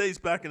United States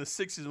back in the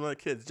 60s when I was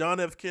kids, John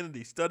F.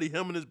 Kennedy. Study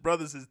him and his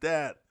brothers, his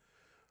dad.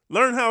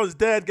 Learn how his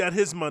dad got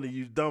his money,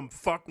 you dumb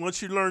fuck.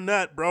 Once you learn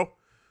that, bro.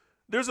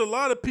 There's a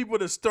lot of people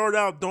that start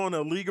out doing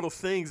illegal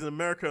things in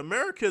America.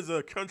 America is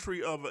a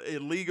country of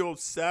illegal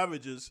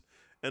savages,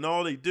 and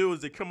all they do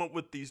is they come up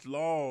with these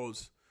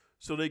laws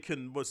so they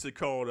can, what's it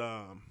called,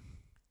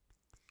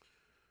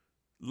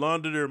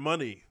 launder their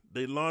money.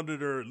 They launder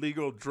their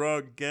illegal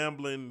drug,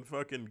 gambling,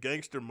 fucking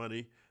gangster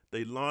money.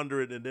 They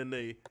launder it, and then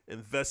they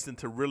invest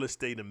into real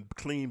estate and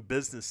clean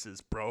businesses,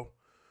 bro.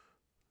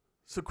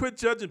 So quit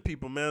judging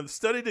people, man.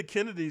 Study the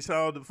Kennedys,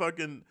 how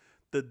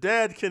the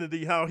dad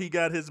Kennedy, how he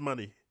got his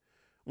money.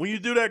 When you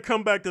do that,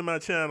 come back to my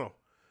channel.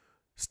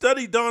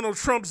 Study Donald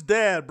Trump's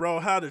dad, bro,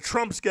 how the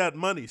Trumps got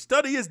money.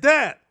 Study his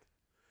dad.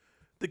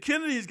 The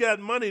Kennedys got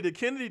money. The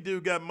Kennedy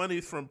dude got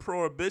money from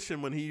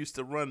Prohibition when he used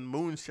to run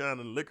moonshine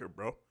and liquor,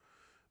 bro.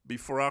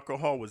 Before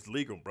alcohol was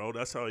legal, bro.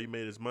 That's how he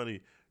made his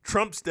money.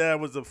 Trump's dad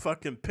was a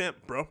fucking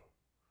pimp, bro.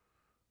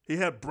 He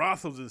had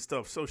brothels and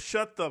stuff. So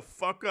shut the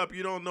fuck up.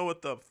 You don't know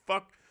what the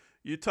fuck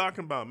you're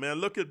talking about, man.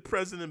 Look at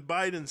President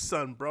Biden's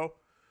son, bro.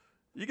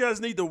 You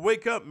guys need to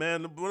wake up,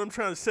 man. What I'm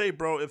trying to say,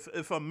 bro,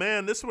 if a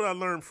man, this is what I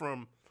learned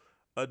from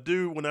a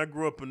dude when I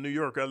grew up in New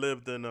York. I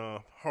lived in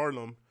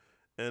Harlem.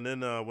 And then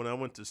when I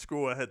went to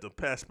school, I had to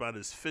pass by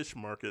this fish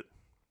market.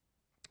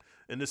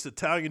 And this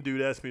Italian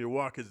dude asked me to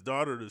walk his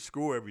daughter to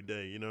school every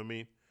day, you know what I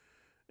mean?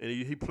 And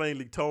he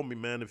plainly told me,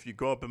 man, if you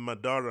go up in my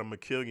daughter, I'm going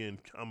to kill you and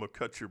I'm going to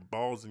cut your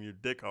balls and your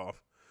dick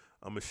off.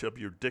 I'm going to shove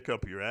your dick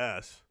up your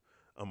ass.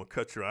 I'm going to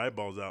cut your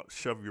eyeballs out,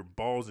 shove your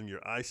balls in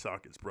your eye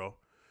sockets, bro.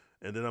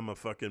 And then I'm going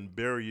to fucking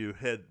bury you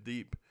head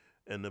deep.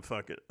 And the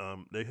fucking,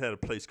 they had a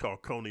place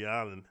called Coney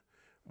Island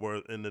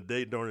where during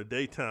the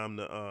daytime,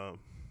 the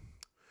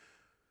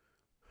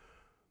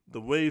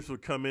waves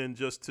would come in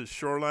just to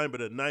shoreline,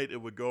 but at night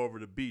it would go over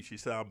the beach. He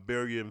said, I'll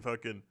bury you in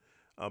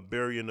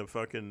the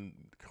fucking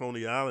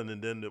Coney Island,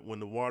 and then when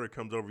the water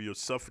comes over, you'll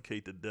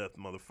suffocate to death,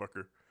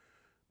 motherfucker.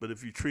 But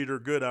if you treat her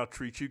good, I'll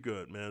treat you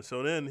good, man.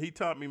 So then he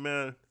taught me,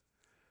 man,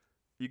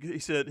 he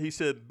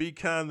said, be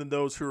kind to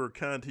those who are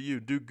kind to you.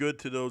 Do good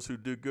to those who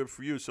do good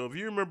for you. So if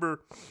you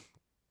remember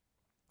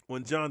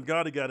when John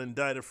Gotti got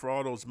indicted for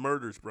all those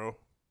murders, bro,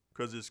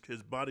 because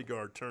his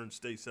bodyguard turned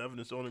state's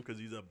evidence on him because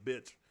he's a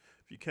bitch.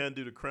 If you can't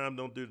do the crime,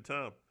 don't do the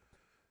time.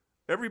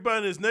 Everybody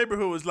in his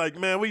neighborhood was like,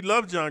 man, we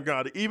love John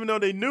Gotti, even though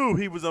they knew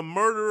he was a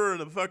murderer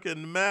and a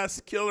fucking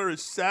mass killer, a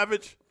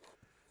savage,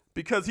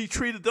 because he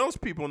treated those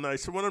people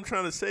nice. So what I'm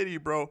trying to say to you,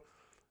 bro,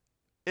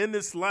 in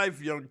this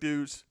life, young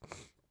dudes,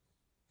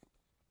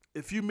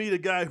 if you meet a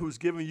guy who's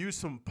giving you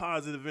some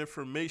positive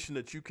information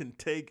that you can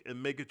take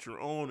and make it your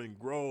own and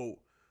grow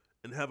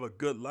and have a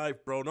good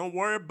life, bro, don't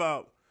worry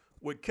about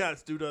what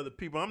cats do to other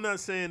people. I'm not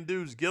saying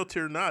dude's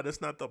guilty or not.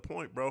 That's not the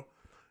point, bro.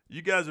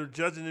 You guys are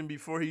judging him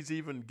before he's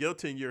even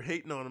guilty, and you're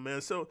hating on him,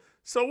 man. So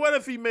what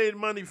if he made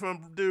money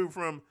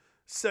from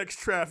sex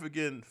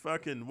trafficking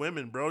fucking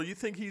women, bro? You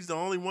think he's the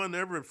only one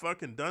ever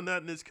fucking done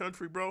that in this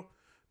country, bro?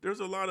 There's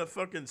a lot of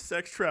fucking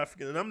sex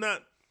trafficking, and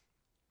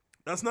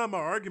that's not my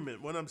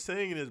argument. What I'm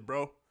saying is,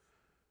 bro,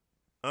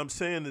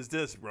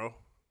 bro.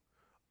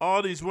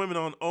 All these women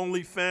on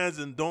OnlyFans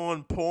and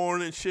doing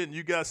porn and shit, and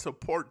you guys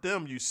support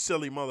them, you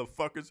silly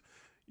motherfuckers.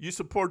 You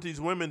support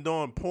these women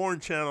doing porn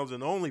channels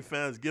and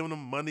OnlyFans, giving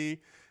them money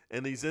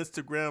and these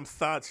Instagram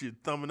thoughts. You're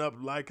thumbing up,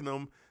 liking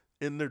them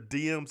in their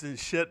DMs and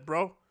shit,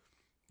 bro.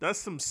 That's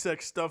some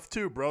sex stuff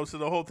too, bro. So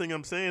the whole thing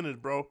I'm saying is,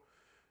 bro,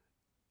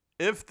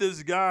 if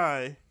this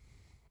guy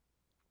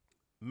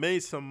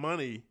made some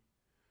money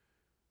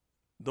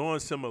doing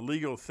some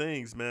illegal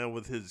things, man,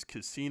 with his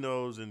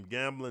casinos and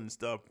gambling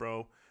stuff,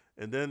 bro,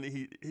 and then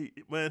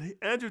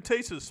Andrew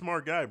Tate's a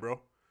smart guy,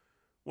 bro.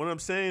 What I'm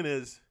saying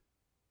is,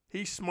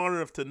 he's smart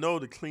enough to know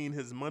to clean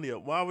his money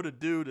up. Why would a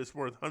dude that's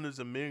worth hundreds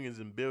of millions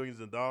and billions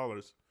of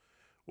dollars,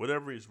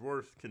 whatever he's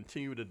worth,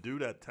 continue to do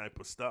that type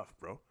of stuff,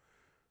 bro?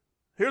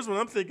 Here's what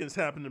I'm thinking is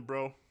happening,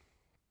 bro.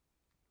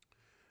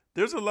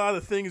 There's a lot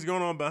of things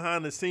going on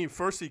behind the scene.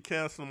 First, he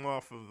canceled him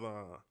off of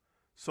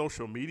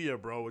social media,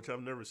 bro, which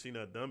I've never seen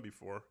that done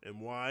before.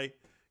 And why?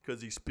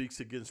 Because he speaks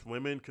against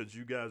women, because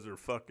you guys are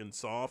fucking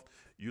soft.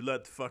 You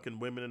let fucking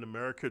women in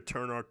America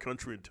turn our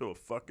country into a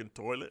fucking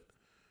toilet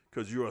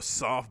because you're a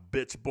soft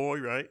bitch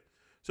boy, right?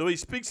 So he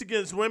speaks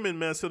against women,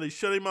 man, so they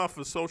shut him off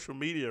of social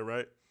media,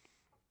 right?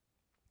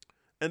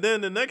 And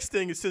then the next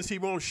thing is, since he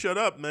won't shut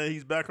up, man,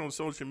 he's back on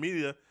social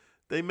media,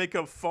 they make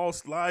up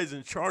false lies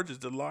and charges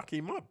to lock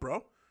him up,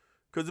 bro.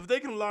 Because if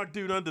they can lock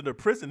dude under the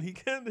prison, he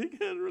can't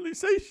really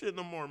say shit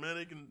no more,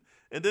 man.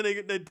 And then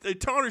they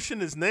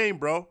tarnishing his name,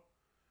 bro.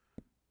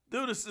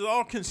 Dude, this is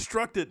all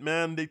constructed,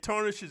 man. They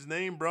tarnish his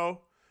name,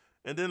 bro.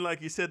 And then, like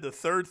you said, the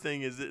third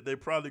thing is that they're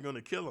probably going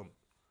to kill him.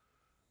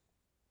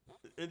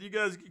 And you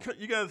guys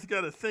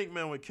got to think,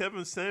 man, when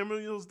Kevin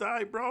Samuels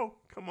died, bro,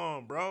 come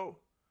on, bro.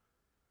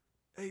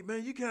 Hey,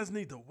 man, you guys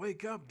need to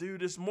wake up,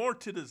 dude. There's more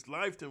to this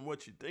life than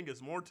what you think.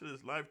 It's more to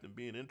this life than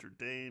being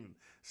entertained,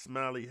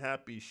 smiley,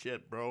 happy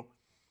shit, bro.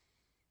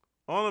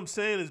 All I'm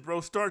saying is,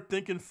 bro, start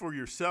thinking for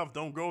yourself.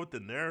 Don't go with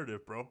the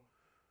narrative, bro.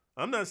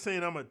 I'm not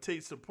saying I'm a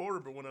Tate supporter,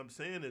 but what I'm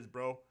saying is,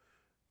 bro,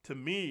 to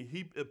me,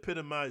 he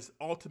epitomized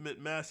ultimate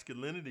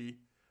masculinity,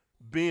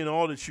 being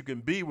all that you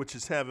can be, which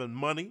is having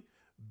money,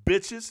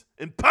 bitches,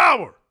 and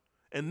power,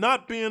 and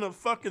not being a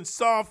fucking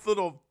soft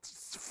little,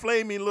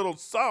 flaming little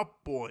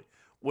soft boy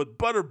with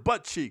butter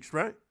butt cheeks,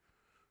 right?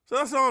 So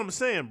that's all I'm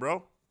saying,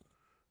 bro.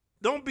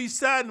 Don't be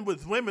siding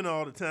with women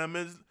all the time,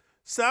 man.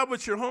 Side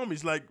with your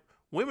homies. Like,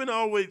 women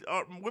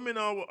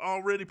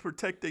already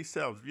protect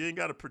themselves. You ain't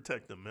got to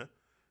protect them, man.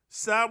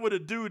 Side with a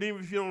dude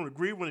even if you don't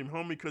agree with him,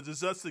 homie, because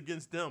it's us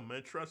against them,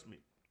 man. Trust me.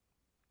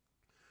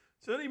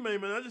 So anyway,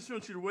 man, I just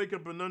want you to wake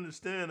up and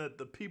understand that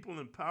the people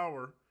in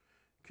power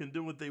can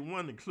do what they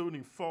want,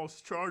 including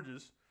false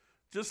charges,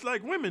 just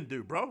like women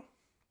do, bro.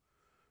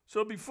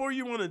 So before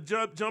you want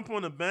to jump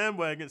on the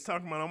bandwagon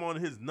talking about I'm on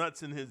his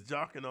nuts and his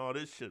jock and all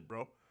this shit,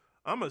 bro,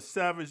 I'm a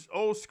savage,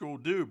 old school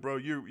dude, bro.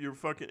 You're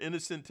fucking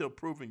innocent till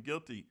proven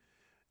guilty.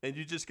 And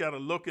you just got to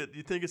look at,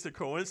 you think it's a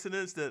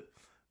coincidence that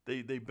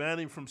they banned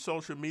him from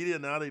social media,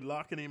 now they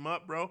locking him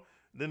up, bro?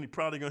 Then he's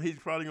probably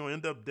gonna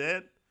end up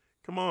dead?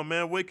 Come on,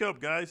 man, wake up,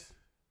 guys.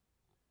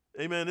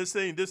 Hey, man, this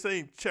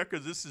ain't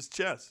checkers, this is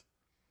chess.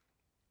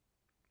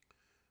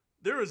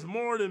 There is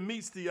more than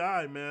meets the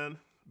eye, man,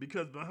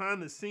 because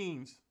behind the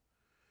scenes,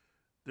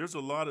 there's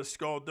a lot of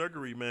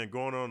skullduggery, man,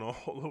 going on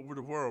all over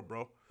the world,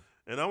 bro.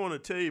 And I want to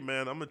tell you,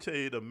 man, I'm going to tell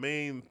you the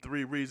main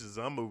 3 reasons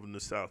I'm moving to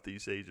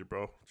Southeast Asia,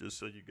 bro, just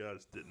so you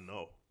guys didn't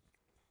know.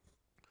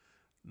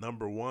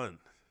 Number 1,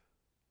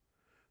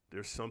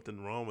 there's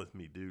something wrong with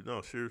me, dude.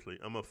 No, seriously,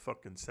 I'm a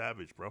fucking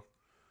savage, bro.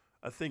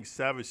 I think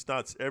savage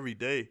thoughts every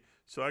day.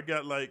 So I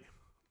got like,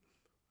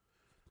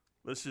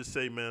 let's just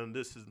say, man,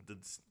 this is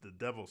the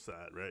devil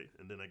side, right?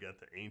 And then I got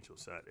the angel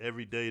side.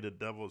 Every day the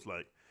devil's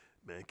like,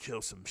 man,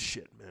 kill some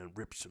shit, man.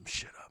 Rip some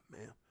shit up,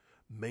 man.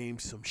 Maim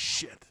some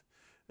shit.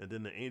 And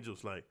then the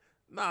angel's like,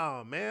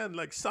 nah, man,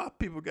 like soft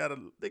people got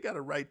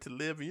a right to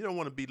live, and you don't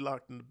want to be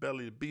locked in the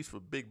belly of the beast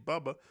with Big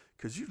Bubba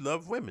because you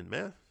love women,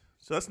 man.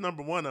 So that's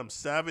number 1. I'm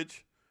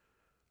savage.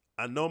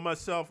 I know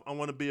myself. I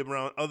want to be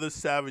around other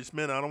savage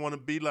men. I don't want to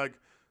be like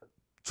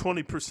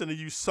 20% of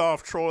you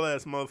soft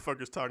troll-ass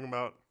motherfuckers talking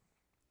about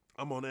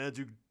I'm on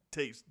Andrew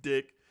Tate's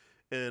dick,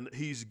 and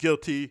he's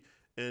guilty,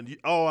 and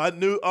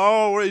I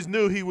always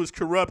knew he was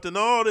corrupt, and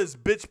all this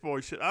bitch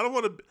boy shit. I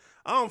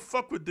don't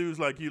fuck with dudes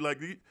like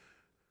you.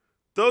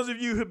 Those of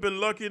you who've been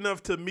lucky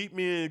enough to meet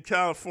me in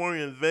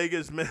California and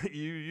Vegas, man,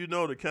 you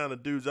know the kind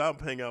of dudes I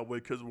hang out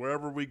with, because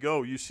wherever we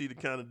go, you see the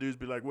kind of dudes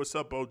be like, what's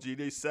up, OG?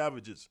 They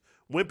savages.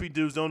 Wimpy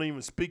dudes don't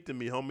even speak to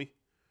me, homie,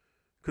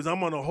 because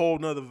I'm on a whole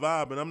nother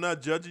vibe, and I'm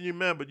not judging you,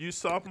 man, but you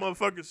soft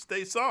motherfuckers,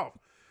 stay soft.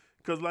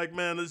 Because, like,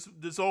 man,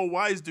 this old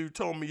wise dude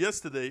told me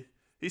yesterday,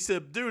 he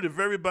said, dude, if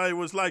everybody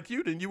was like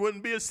you, then you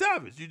wouldn't be a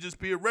savage. You'd just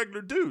be a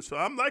regular dude. So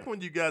I'm like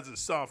when you guys are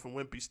soft and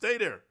wimpy. Stay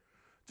there.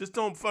 Just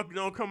don't come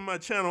to my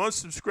channel.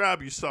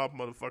 Unsubscribe, you soft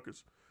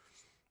motherfuckers.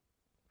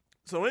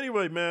 So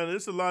anyway, man,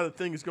 there's a lot of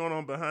things going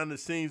on behind the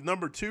scenes.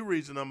 Number 2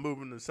 reason I'm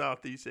moving to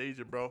Southeast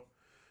Asia, bro,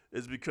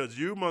 is because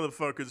you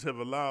motherfuckers have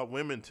allowed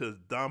women to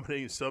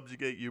dominate and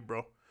subjugate you,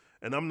 bro.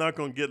 And I'm not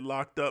going to get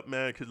locked up,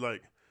 man, because,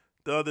 like,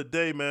 the other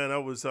day, man, I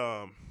was,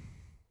 and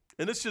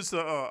it's just an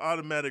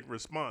automatic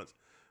response,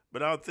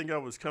 but I think I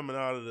was coming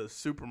out of the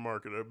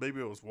supermarket, or maybe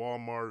it was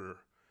Walmart or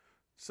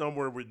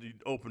somewhere where you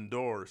open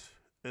doors.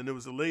 And there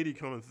was a lady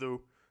coming through.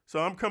 So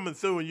I'm coming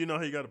through, and you know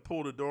how you got to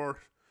pull the door.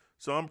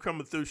 So I'm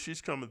coming through. She's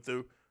coming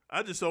through.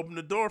 I just opened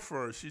the door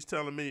for her. She's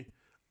telling me,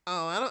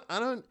 "Oh, I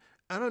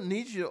don't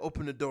need you to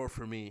open the door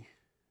for me."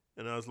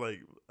 And I was like,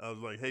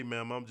 "Hey,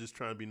 ma'am, I'm just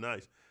trying to be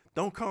nice.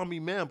 Don't call me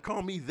ma'am.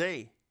 Call me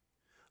they.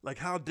 Like,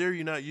 how dare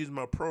you not use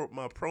my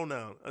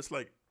pronoun?" That's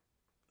like,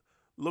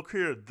 look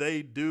here,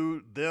 they,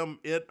 do, them,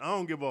 it. I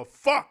don't give a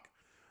fuck.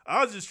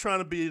 I was just trying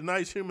to be a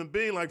nice human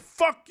being. Like,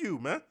 fuck you,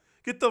 man.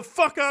 Get the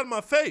fuck out of my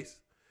face.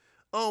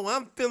 Oh,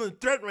 I'm feeling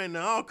threatened right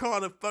now. I'll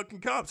call the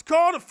fucking cops.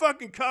 Call the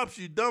fucking cops,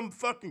 you dumb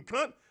fucking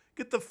cunt.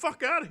 Get the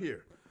fuck out of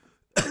here.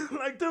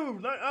 Like,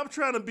 dude, I'm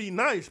trying to be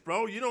nice,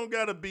 bro. You don't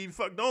got to be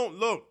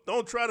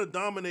don't try to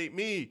dominate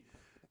me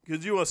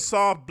because you a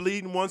soft,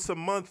 bleeding once a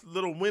month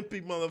little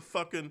wimpy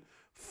motherfucking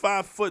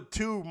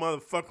 5'2"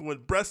 motherfucker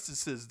with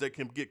breastises that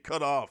can get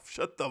cut off.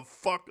 Shut the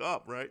fuck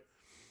up, right?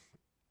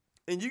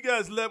 And you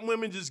guys let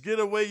women just get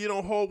away. You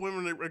don't hold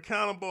women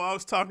accountable. I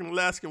was talking to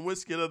Alaskan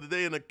Whiskey the other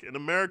day in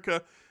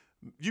America.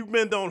 You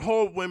men don't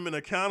hold women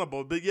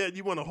accountable, but yet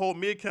you want to hold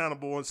me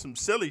accountable on some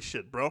silly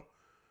shit, bro.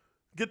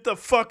 Get the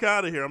fuck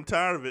out of here. I'm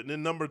tired of it. And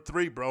then number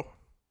 3, bro.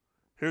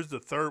 Here's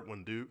the third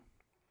one, dude.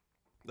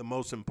 The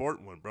most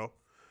important one, bro.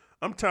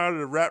 I'm tired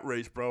of the rat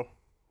race, bro.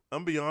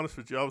 I'm be honest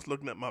with you. I was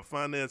looking at my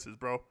finances,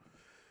 bro.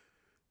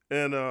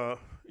 And,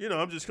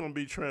 I'm just going to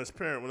be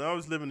transparent. When I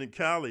was living in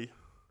Cali,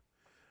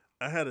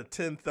 I had a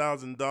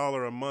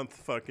 $10,000 a month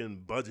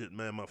fucking budget,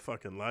 man, my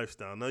fucking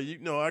lifestyle.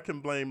 Now, I can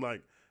blame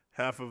like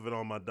half of it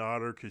on my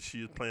daughter because she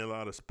was playing a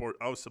lot of sport.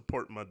 I was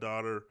supporting my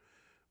daughter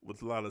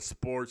with a lot of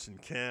sports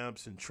and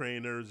camps and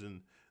trainers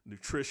and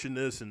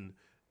nutritionists and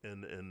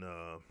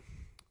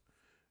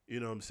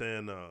you know what I'm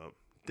saying,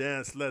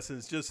 dance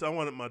lessons. Just I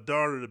wanted my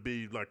daughter to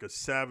be like a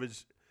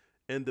savage,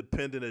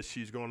 independent as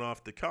she's going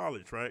off to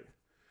college, right?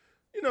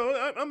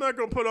 I'm not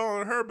gonna put all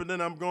on her, but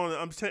then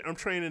I'm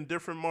training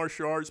different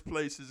martial arts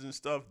places and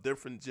stuff,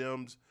 different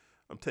gyms.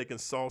 I'm taking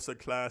salsa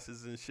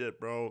classes and shit,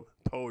 bro.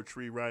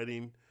 Poetry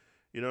writing,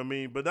 you know what I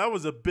mean? But that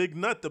was a big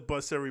nut to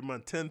bust every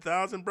month,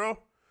 $10,000, bro.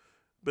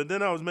 But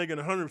then I was making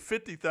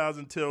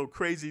 $150,000 till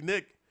Crazy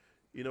Nick,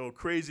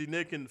 Crazy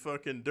Nick and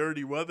fucking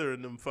Dirty Weather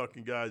and them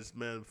fucking guys,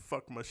 man,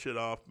 fucked my shit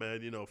off,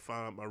 man.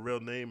 Found out my real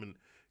name and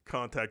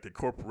contacted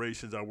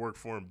corporations I worked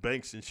for in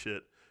banks and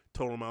shit.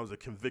 Told them I was a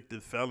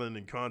convicted felon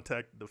and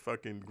contacted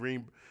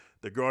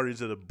the Guardians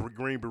of the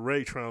Green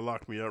Beret trying to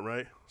lock me up,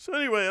 right? So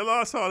anyway, I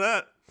lost all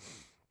that.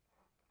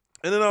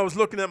 And then I was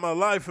looking at my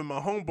life and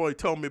my homeboy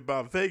told me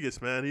about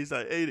Vegas, man. He's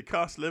like, hey, the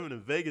cost of living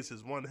in Vegas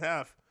is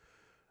 1/2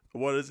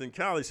 what is in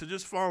Cali. So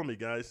just follow me,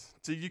 guys.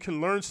 So you can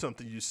learn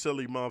something, you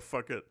silly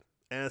motherfucker,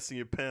 ass in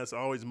your pants,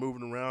 always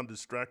moving around,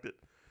 distracted.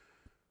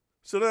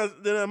 So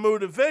then I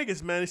moved to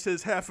Vegas, man. He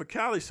says half of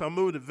Cali. So I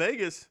moved to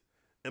Vegas,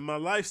 and my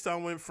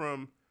lifestyle went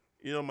from,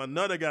 my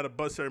nut I got a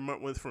bust every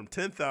month went from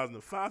 10,000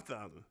 to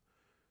 5,000.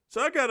 So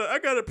I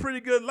got a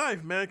pretty good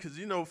life, man, because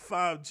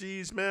 5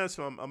 G's, man.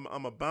 So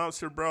I'm a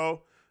bouncer,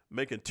 bro,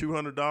 making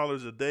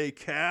 $200 a day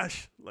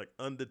cash, like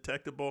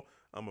undetectable.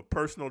 I'm a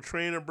personal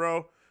trainer,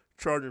 bro.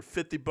 Charging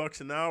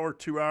 $50 an hour,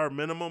 2-hour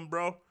minimum,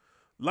 bro.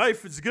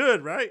 Life is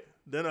good, right?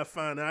 Then I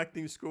find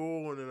acting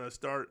school, and then I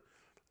start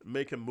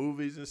making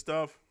movies and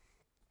stuff.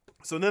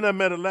 So then I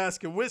met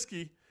Alaskan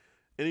Whiskey,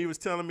 and he was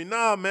telling me,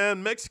 nah,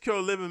 man,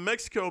 living in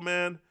Mexico,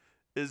 man,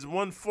 is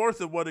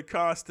 1/4 of what it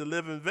costs to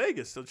live in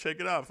Vegas. So check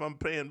it out. If I'm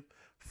paying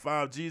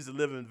 5 G's to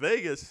live in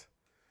Vegas,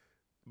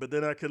 but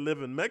then I could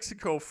live in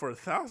Mexico for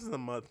 $1,000 a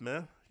month,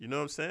 man. You know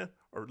what I'm saying?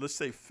 Or let's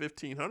say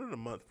 $1,500 a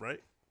month,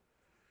 right?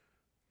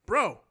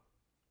 Bro.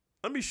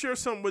 Let me share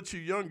something with you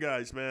young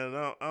guys, man.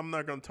 I'm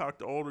not going to talk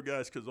to older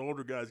guys because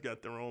older guys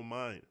got their own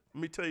mind.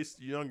 Let me tell you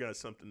young guys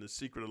something, the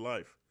secret of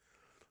life.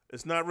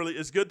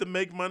 It's good to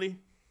make money.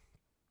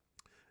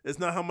 It's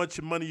not how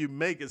much money you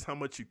make, it's how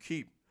much you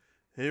keep.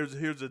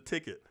 Here's a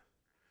ticket.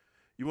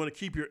 You want to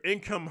keep your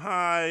income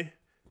high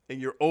and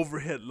your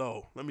overhead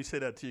low. Let me say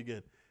that to you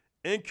again.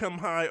 Income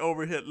high,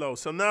 overhead low.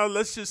 So now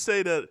let's just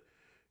say that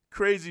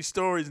Crazy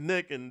Stories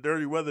Nick and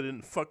Dirty Weather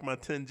didn't fuck my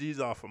 10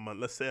 G's off a month.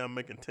 Let's say I'm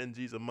making 10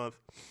 G's a month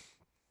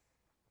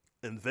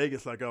in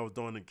Vegas like I was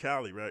doing in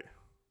Cali, right?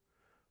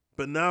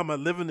 But now my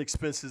living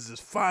expenses is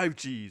 5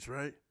 G's,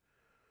 right?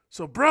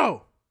 So,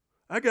 bro,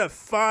 I got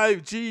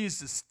 5 G's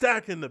to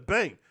stack in the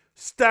bank.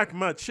 Stack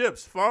my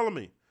chips. Follow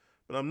me.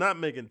 But I'm not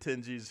making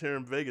 10 G's here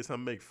in Vegas. I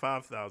make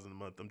 5,000 a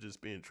month. I'm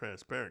just being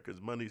transparent because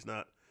money's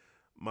not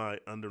my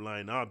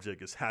underlying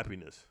object. It's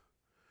happiness.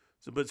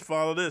 So, but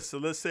follow this. So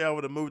let's say I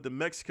would have moved to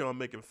Mexico. I'm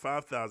making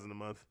 5,000 a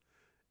month,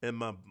 and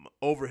my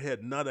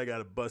overhead nut I got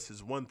to bust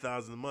is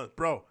 1,000 a month,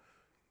 bro.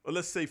 Or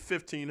let's say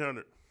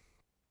 1,500.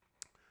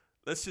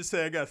 Let's just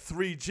say I got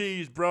 3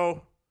 G's,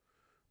 bro,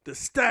 to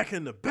stack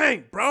in the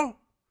bank, bro.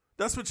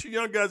 That's what you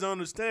young guys don't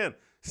understand.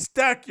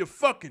 Stack your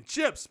fucking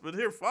chips. But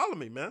here, follow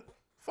me, man.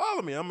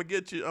 Follow me. I'm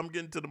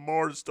getting to the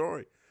moral of the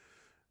story.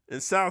 In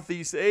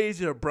Southeast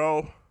Asia,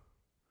 bro,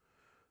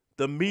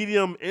 the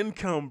medium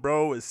income,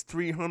 bro, is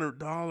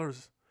 $300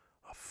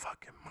 a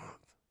fucking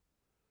month.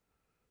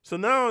 So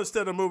now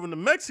instead of moving to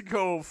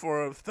Mexico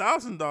for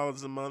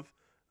 $1,000 a month,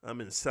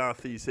 I'm in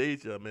Southeast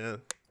Asia,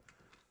 man,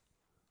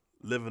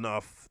 living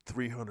off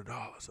 $300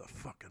 a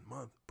fucking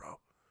month, bro.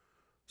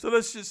 So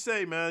let's just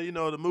say, man,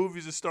 the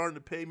movies are starting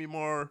to pay me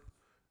more.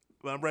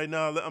 Right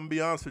now, I'm going to be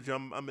honest with you,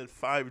 I'm at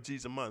 5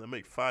 G's a month. I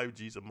make 5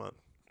 G's a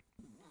month.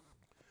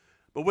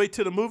 But wait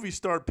till the movies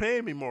start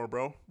paying me more,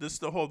 bro. This is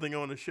the whole thing I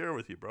want to share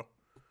with you, bro.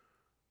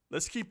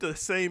 Let's keep the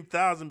same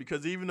 1,000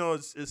 because even though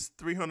it's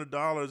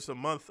 $300 a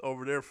month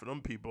over there for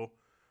them people,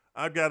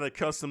 I got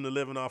accustomed to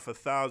living off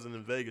 1,000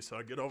 in Vegas. So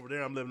I get over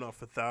there, I'm living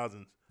off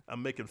 1,000.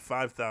 I'm making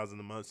 5,000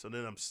 a month. So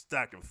then I'm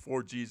stacking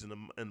 4 G's in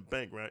the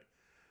bank, right?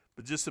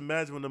 But just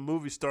imagine when the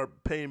movies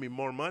start paying me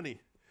more money,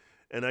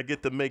 and I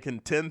get to making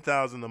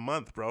 $10,000 a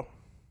month, bro.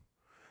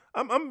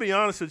 I'm gonna be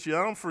honest with you.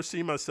 I don't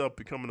foresee myself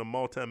becoming a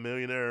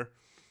multimillionaire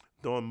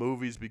doing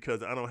movies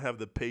because I don't have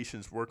the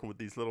patience working with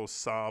these little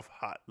soft,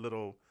 hot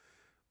little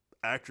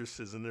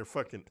actresses and their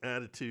fucking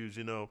attitudes,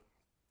 you know.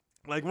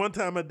 Like one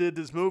time I did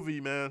this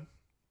movie, man,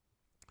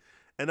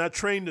 and I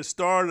trained the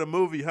star of the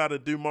movie how to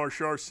do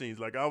martial arts scenes.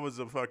 Like I was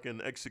a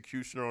fucking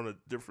executioner on a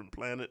different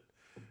planet,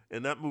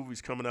 and that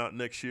movie's coming out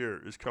next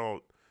year. It's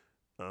called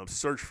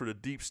Search for the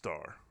Deep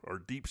Star or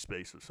Deep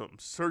Space or something.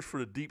 Search for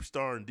the Deep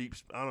Star and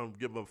I don't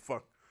give a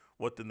fuck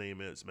what the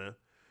name is, man.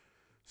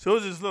 So it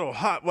was this little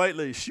hot white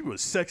lady. She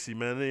was sexy,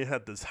 man. They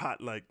had this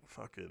hot, like,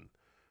 fucking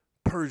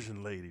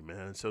Persian lady,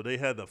 man. So they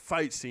had the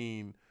fight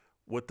scene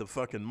with the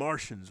fucking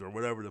Martians or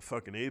whatever the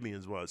fucking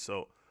aliens was.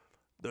 So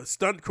the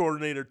stunt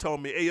coordinator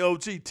told me, hey,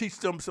 OG, teach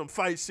them some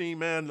fight scene,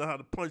 man, how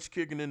to punch,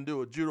 kick, and then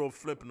do a judo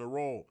flip and a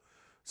roll.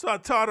 So I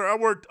taught her. I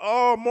worked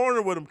all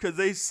morning with them because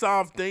they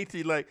soft,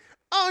 dainty, like,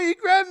 oh, you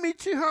grabbed me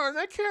too hard.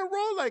 I can't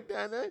roll like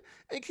that. Eh?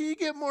 And can you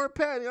get more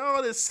padding?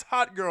 All this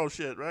hot girl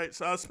shit, right?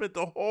 So I spent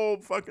the whole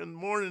fucking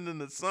morning in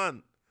the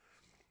sun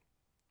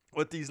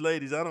with these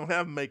ladies. I don't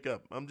have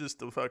makeup. I'm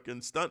just a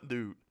fucking stunt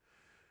dude.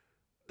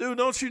 Dude,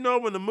 don't you know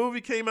when the movie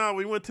came out,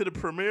 we went to the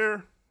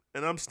premiere,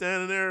 and I'm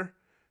standing there.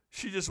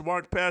 She just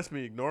walked past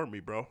me, ignored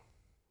me, bro.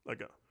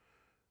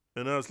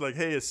 And I was like,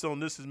 hey, this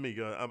is me.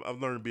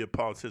 I've learned to be a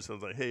politician. I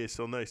was like, hey, it's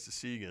so nice to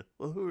see you again.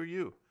 Well, who are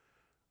you?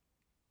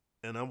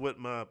 And I'm with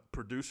my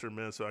producer,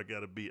 man, so I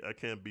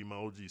can't be my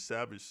OG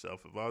savage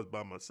self. If I was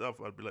by myself,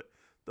 I'd be like,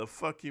 the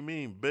fuck you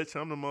mean, bitch?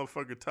 I'm the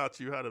motherfucker taught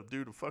you how to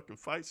do the fucking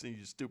fight scene,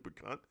 you stupid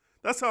cunt.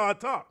 That's how I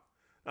talk.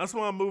 That's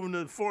why I'm moving to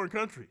a foreign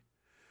country.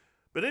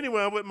 But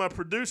anyway, I'm with my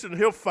producer, and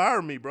he'll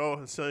fire me, bro.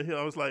 And so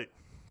I was like,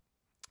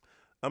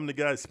 I'm the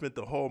guy that spent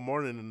the whole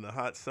morning in the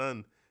hot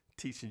sun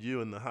teaching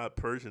you and the hot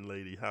Persian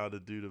lady how to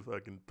do the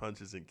fucking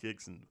punches and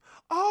kicks. And,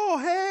 oh,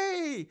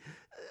 hey,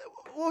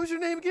 what was your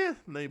name again?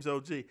 Name's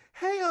OG.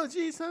 Hey,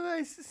 OG, so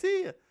nice to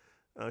see you.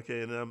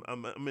 Okay, and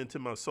I'm into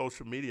my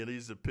social media.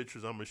 These are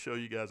pictures I'm going to show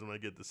you guys when I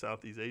get to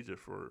Southeast Asia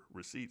for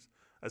receipts.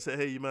 I said,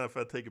 hey, you mind if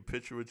I take a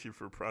picture with you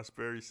for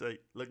prosperity's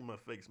sake? Look at my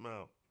fake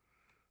smile.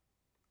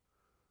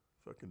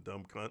 Fucking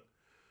dumb cunt.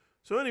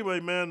 So anyway,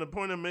 man, the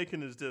point I'm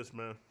making is this,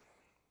 man.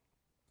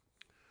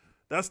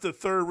 That's the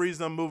third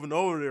reason I'm moving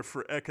over there,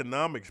 for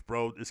economics,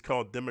 bro. It's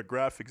called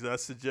demographics. I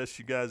suggest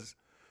you guys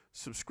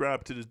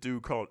subscribe to this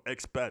dude called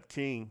Expat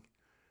King.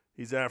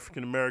 He's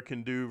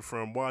African-American dude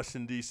from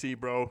Washington, D.C.,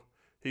 bro.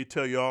 He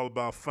tell you all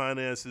about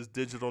finances,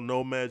 digital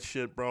nomad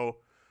shit, bro.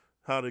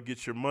 How to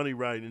get your money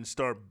right and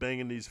start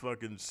banging these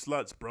fucking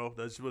sluts, bro.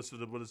 That's what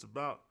it's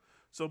about.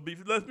 So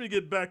let me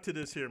get back to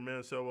this here,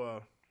 man.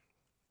 So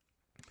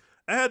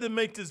I had to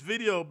make this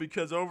video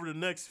because over the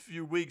next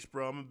few weeks,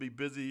 bro, I'm going to be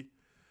busy.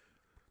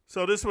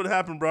 So this is what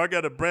happened, bro. I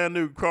got a brand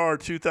new car,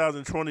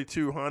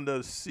 2022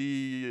 Honda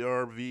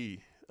CR-V.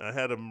 I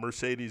had a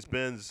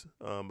Mercedes-Benz,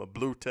 a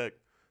Blue Tech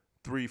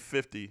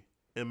 350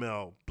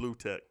 ML Blue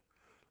Tech.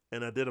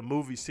 And I did a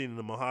movie scene in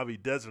the Mojave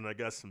Desert, and I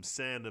got some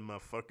sand in my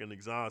fucking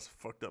exhaust,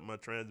 fucked up my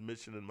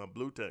transmission in my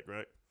Blue Tech,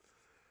 right?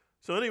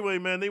 So anyway,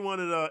 man, they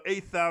wanted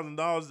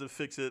 $8,000 to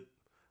fix it.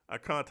 I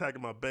contacted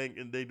my bank,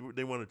 and they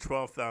wanted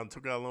 $12,000.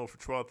 Took out a loan for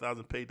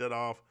 $12,000, paid that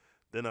off.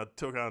 Then I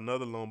took out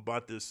another loan,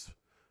 bought this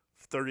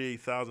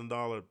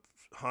 $38,000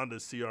 Honda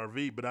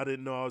CR-V, but I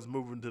didn't know I was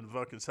moving to the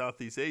fucking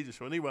Southeast Asia.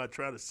 So anyway, I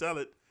tried to sell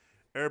it.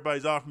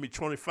 Everybody's offering me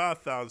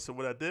 $25,000. So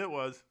what I did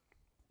was,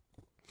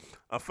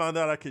 I found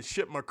out I could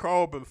ship my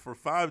car open for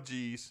 5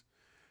 G's,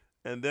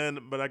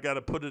 but I got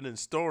to put it in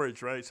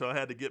storage, right? So I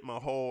had to get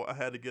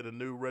a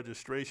new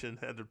registration,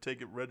 had to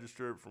take it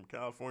registered from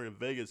California and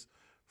Vegas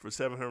for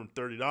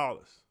 $730.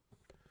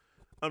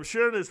 I'm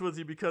sharing this with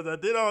you because I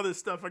did all this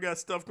stuff. I got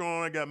stuff going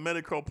on. I got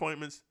medical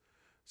appointments.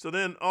 So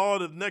then all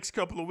the next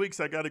couple of weeks,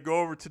 I got to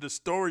go over to the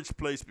storage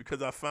place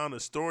because I found a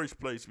storage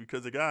place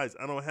because, guys,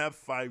 I don't have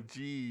 5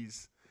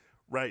 G's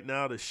right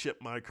now to ship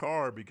my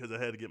car because I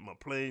had to get my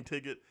plane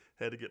ticket,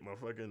 had to get my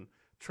fucking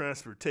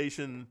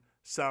transportation,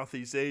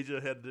 Southeast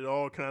Asia, had to do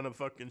all kind of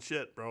fucking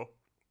shit, bro.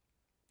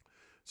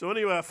 So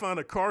anyway, I found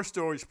a car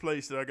storage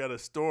place that I got to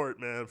store it,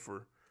 man,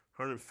 for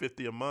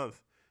 $150 a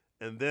month.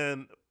 And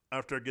then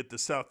after I get to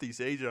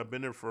Southeast Asia, I've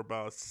been there for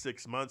about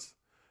 6 months.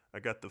 I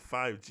got the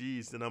 5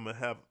 G's, then I'm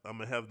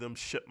gonna have them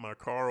ship my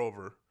car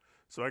over.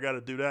 So I got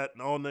to do that,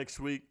 and all next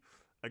week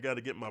I got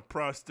to get my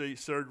prostate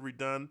surgery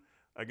done.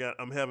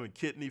 I'm having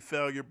kidney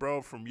failure,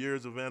 bro, from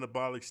years of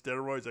anabolic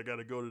steroids. I got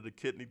to go to the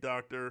kidney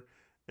doctor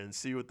and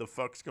see what the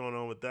fuck's going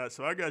on with that.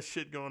 So I got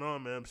shit going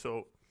on, man.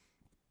 So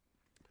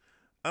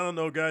I don't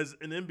know, guys.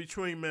 And in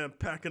between, man,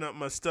 packing up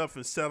my stuff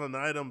and selling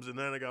items, and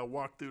then I got to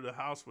walk through the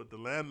house with the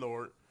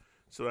landlord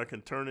so I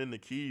can turn in the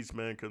keys,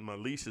 man, because my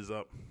lease is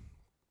up.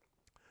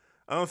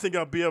 I don't think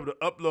I'll be able to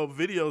upload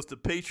videos to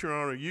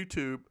Patreon or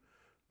YouTube,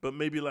 but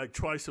maybe like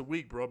twice a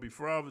week, bro.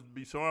 Before I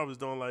was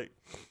doing like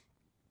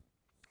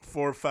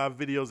 4 or 5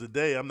 videos a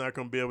day. I'm not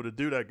going to be able to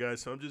do that,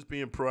 guys. So I'm just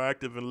being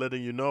proactive and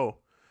letting you know.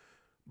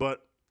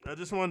 But I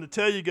just wanted to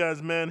tell you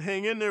guys, man,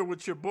 hang in there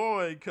with your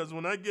boy, because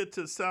when I get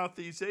to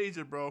Southeast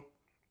Asia, bro,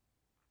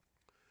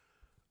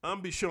 I'm going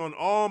to be showing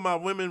all my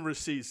women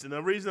receipts. And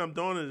the reason I'm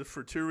doing it is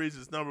for two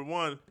reasons. Number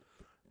one,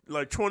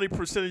 like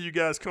 20% of you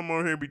guys come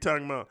on here and be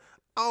talking about,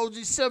 oh,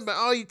 December,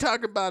 all you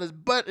talk about is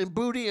butt and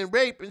booty and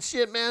rape and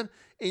shit, man.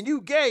 And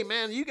you gay,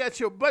 man. You got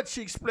your butt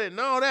cheeks split and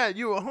all that.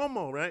 You a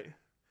homo, right?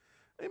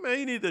 Hey, man,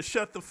 you need to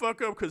shut the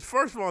fuck up, because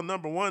first of all,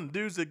 number one,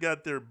 dudes that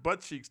got their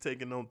butt cheeks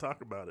taken don't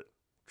talk about it.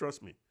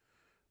 Trust me.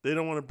 They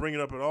don't want to bring it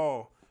up at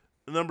all.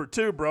 And number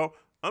two, bro,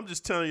 I'm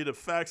just telling you the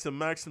facts of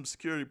maximum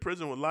security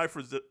prison with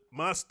lifers, that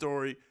my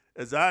story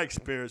as I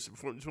experienced it.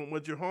 From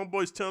what your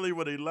homeboys telling you,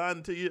 what they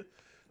lying to you,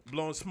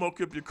 blowing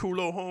smoke up your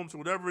culo homes,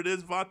 whatever it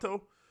is,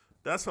 Vato,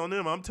 that's on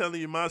them. I'm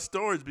telling you my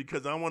stories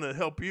because I want to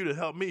help you to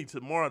help me.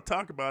 The more I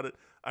talk about it,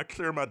 I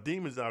clear my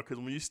demons out,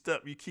 because when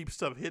you keep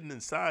stuff hidden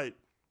inside,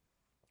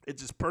 it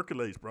just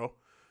percolates, bro.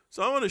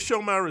 So I want to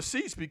show my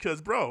receipts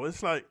because, bro,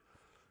 it's like,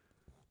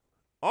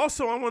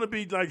 also I want to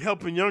be like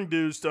helping young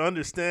dudes to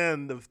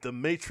understand the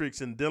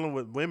matrix and dealing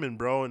with women,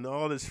 bro, and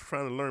all this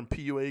trying to learn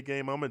PUA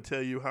game. I'm going to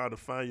tell you how to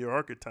find your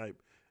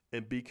archetype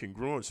and be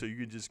congruent so you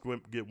can just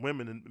get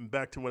women. And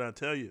back to what I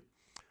tell you,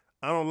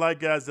 I don't like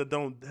guys that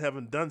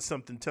haven't done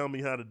something, tell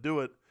me how to do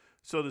it.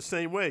 So the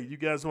same way, you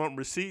guys want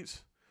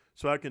receipts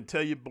so I can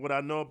tell you what I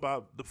know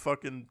about the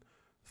fucking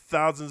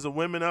thousands of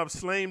women I've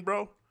slain,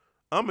 bro?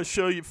 I'm going to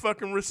show you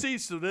fucking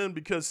receipts to them,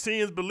 because seeing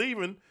is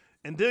believing,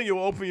 and then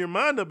you'll open your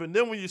mind up, and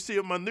then when you see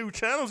what my new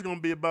channel's going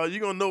to be about, you're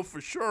going to know for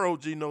sure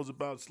OG knows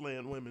about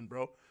slaying women,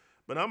 bro.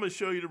 But I'm going to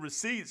show you the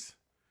receipts,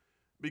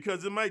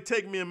 because it might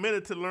take me a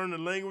minute to learn the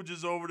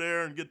languages over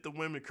there and get the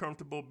women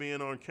comfortable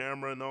being on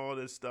camera and all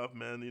this stuff,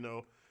 man. You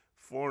know,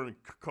 foreign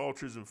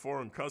cultures and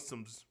foreign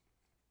customs.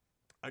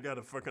 I got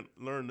to fucking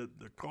learn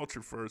the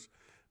culture first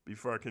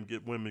before I can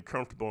get women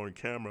comfortable on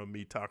camera,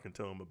 me talking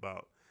to them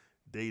about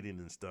dating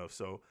and stuff.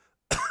 So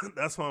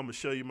that's why I'm going to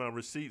show you my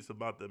receipts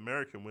about the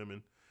American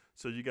women,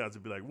 so you guys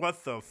will be like,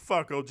 what the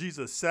fuck? OG's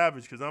a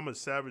savage, because I'm a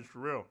savage for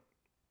real.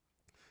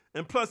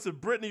 And plus, if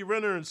Brittany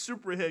Renner and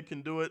Superhead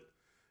can do it,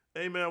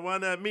 hey, man, why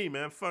not me,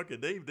 man? Fuck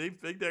it. They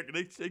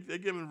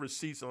giving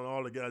receipts on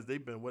all the guys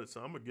they've been with,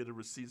 so I'm going to get the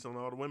receipts on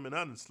all the women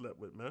I done slept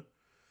with, man.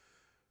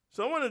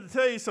 So I wanted to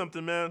tell you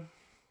something, man.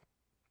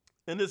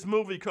 In this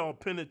movie called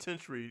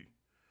Penitentiary,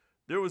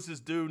 there was this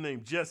dude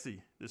named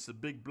Jesse. This is a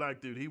big black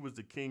dude. He was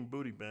the king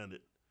booty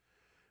bandit.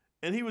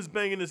 And he was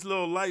banging this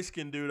little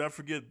light-skinned dude. I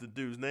forget the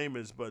dude's name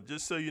is, but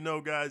just so you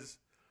know, guys,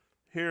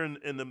 here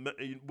in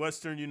the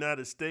western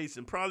United States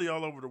and probably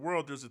all over the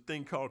world, there's a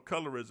thing called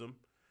colorism.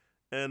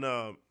 And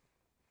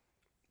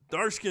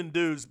dark-skinned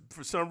dudes,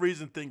 for some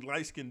reason, think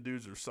light-skinned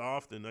dudes are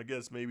soft, and I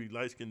guess maybe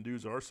light-skinned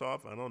dudes are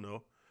soft. I don't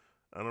know.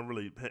 I don't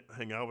really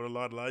hang out with a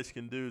lot of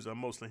light-skinned dudes. I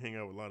mostly hang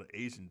out with a lot of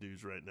Asian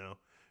dudes right now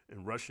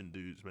and Russian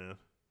dudes, man.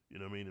 You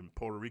know what I mean? And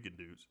Puerto Rican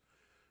dudes.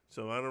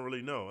 So I don't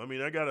really know. I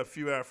mean, I got a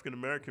few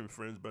African-American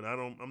friends, but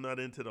I'm not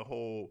into the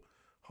whole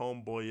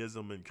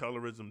homeboyism and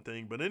colorism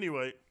thing. But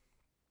anyway,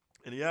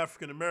 in the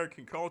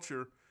African-American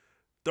culture,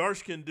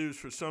 dark-skinned dudes,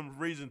 for some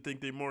reason, think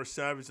they're more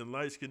savage than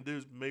light-skinned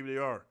dudes. Maybe they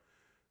are.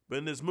 But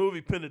in this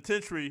movie,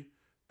 Penitentiary,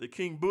 the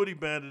king booty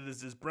bandit is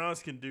this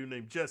brown-skinned dude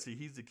named Jesse.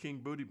 He's the king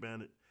booty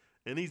bandit.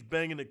 And he's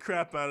banging the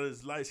crap out of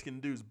his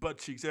light-skinned dude's butt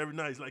cheeks every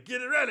night. He's like,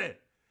 get it ready.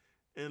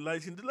 And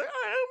light-skinned dude's like, all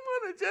right,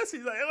 I'm on it, Jesse.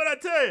 He's like, hey, what'd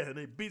I tell you? And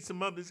they beats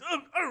him up. He's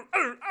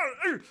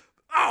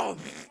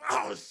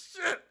oh,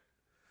 shit.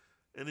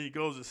 And he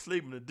goes to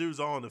sleep, and the dude's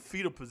all in the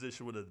fetal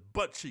position with his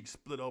butt cheeks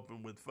split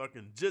open with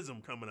fucking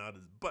jism coming out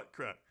his butt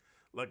crack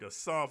like a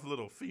soft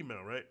little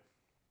female, right?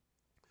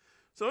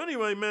 So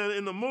anyway, man,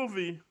 in the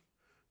movie,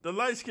 the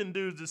light-skinned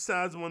dude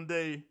decides one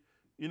day,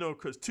 you know,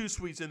 because Two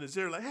Sweet's in his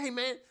ear, like, hey,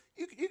 man,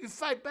 you can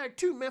fight back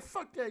too, man.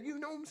 Fuck that. You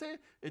know what I'm saying?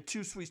 And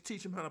Two Sweets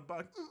teach him how to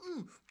box.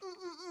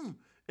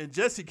 And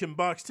Jesse can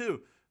box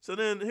too. So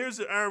then here's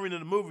the irony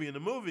in the movie. In the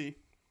movie,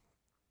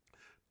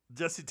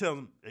 Jesse tells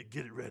him, hey,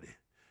 get it ready.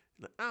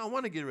 He's like, I don't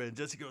want to get ready. And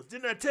Jesse goes,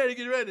 didn't I tell you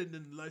to get ready? And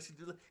then the light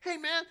dude's like, hey,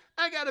 man,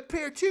 I got a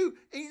pair too.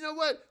 And you know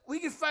what? We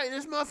can fight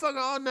this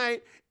motherfucker all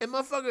night. And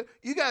motherfucker,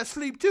 you got to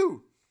sleep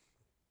too.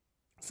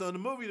 So in the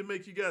movie, to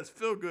make you guys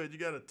feel good, you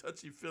got a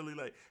touchy-feely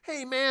like,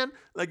 hey, man,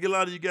 like a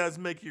lot of you guys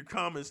make your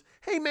comments,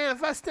 hey, man,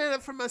 if I stand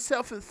up for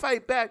myself and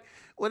fight back,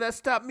 will that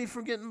stop me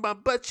from getting my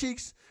butt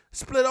cheeks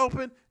split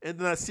open? And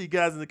then I see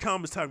guys in the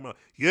comments talking about,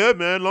 yeah,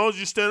 man, as long as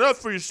you stand up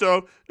for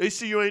yourself, they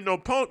see you ain't no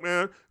punk,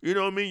 man. You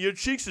know what I mean? Your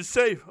cheeks are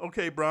safe.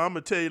 Okay, bro, I'm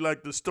going to tell you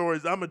like the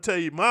stories. I'm going to tell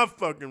you my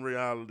fucking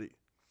reality.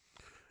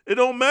 It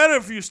don't matter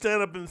if you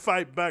stand up and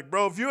fight back,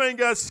 bro. If you ain't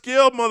got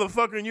skill,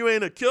 motherfucker, and you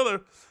ain't a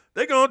killer,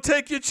 they gonna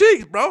take your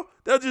cheeks, bro.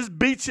 They'll just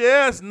beat your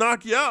ass,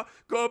 knock you out,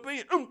 go up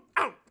in,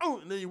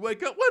 and then you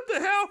wake up, what the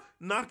hell?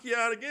 Knock you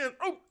out again,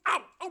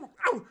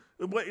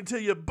 and wait until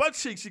your butt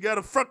cheeks, you got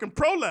a fucking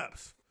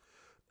prolapse.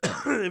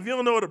 If you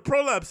don't know what a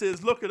prolapse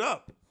is, look it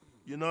up,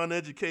 you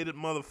non-educated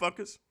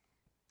motherfuckers.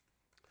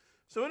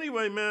 So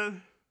anyway,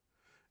 man,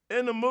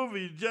 In the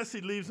movie,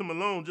 Jesse leaves him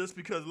alone just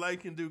because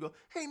Lycan dude go,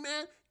 hey,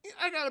 man,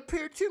 I got a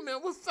pair too, man.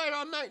 We'll fight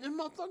all night, this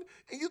motherfucker.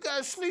 And you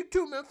guys sleep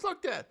too, man.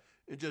 Fuck that.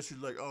 And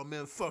Jesse's like, oh,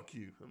 man, fuck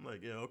you. I'm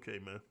like, yeah, okay,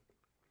 man.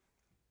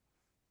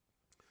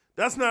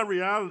 That's not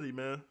reality,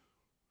 man.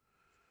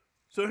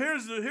 So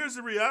here's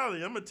the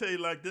reality. I'm going to tell you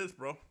like this,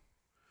 bro.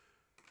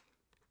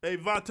 Hey,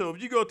 Vato,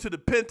 if you go to the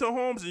Pinto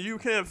homes and you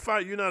can't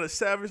fight, you're not a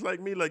savage like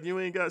me, like you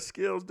ain't got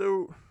skills,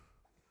 dude,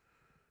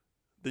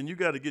 then you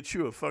got to get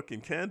you a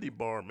fucking candy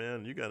bar,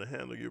 man. You got to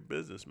handle your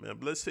business, man.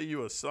 But let's say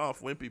you're a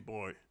soft, wimpy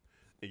boy,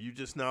 and you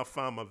just now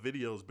find my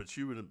videos, but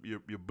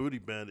your booty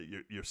bandit,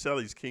 your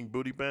Celly's King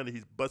booty bandit,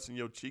 he's busting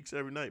your cheeks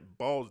every night,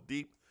 balls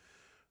deep,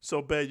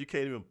 so bad you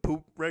can't even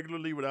poop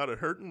regularly without it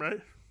hurting,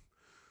 right?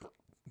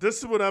 This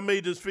is what I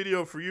made this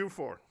video for you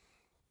for.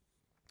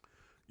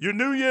 Your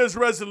New Year's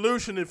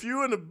resolution, if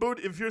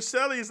your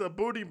Celly's a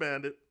booty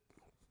bandit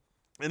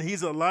and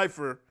he's a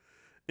lifer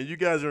and you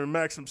guys are in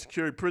maximum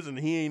security prison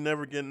and he ain't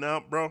never getting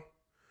out, bro,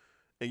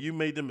 and you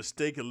made the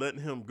mistake of letting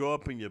him go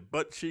up in your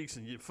butt cheeks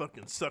and you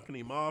fucking sucking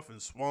him off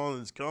and swallowing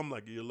his cum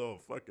like you're a little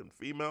fucking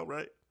female,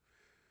 right?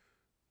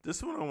 This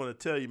is what I want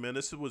to tell you, man.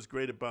 This is what's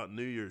great about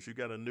New Year's. You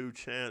got a new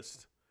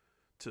chance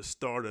to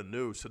start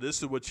anew. So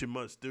this is what you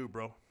must do,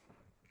 bro.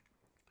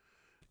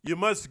 You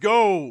must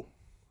go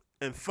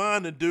and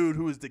find a dude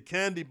who is the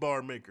candy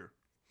bar maker.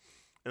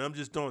 And I'm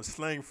just doing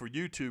slang for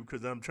YouTube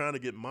because I'm trying to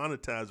get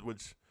monetized,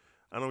 which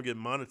I don't get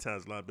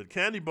monetized a lot. But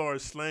candy bar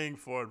is slang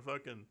for a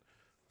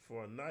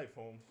knife,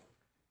 home.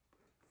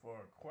 For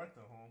a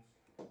cueta, home.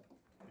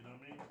 You know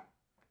what I mean?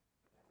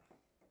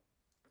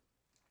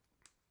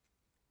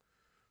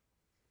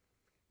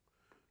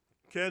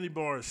 Candy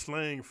bar is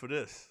slang for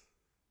this.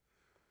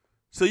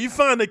 So you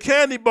find the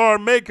candy bar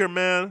maker,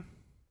 man.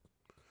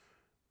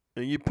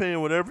 And you're paying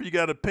whatever you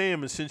got to pay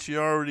him, and since you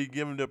already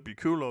given up your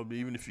culo,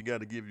 even if you got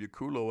to give your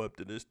culo up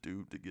to this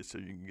dude to get so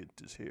you can get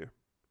this here.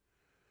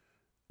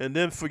 And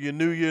then for your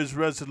New Year's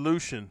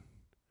resolution,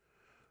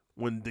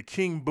 when the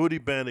King Booty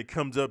Bandit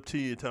comes up to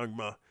you talking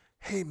about,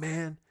 hey,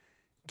 man,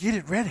 get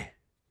it ready.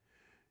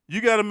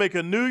 You got to make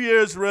a New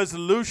Year's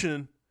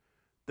resolution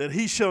that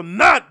he shall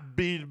not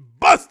be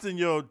busting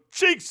your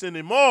cheeks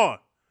anymore.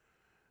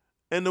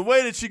 And the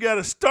way that you got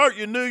to start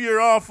your New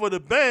Year off with a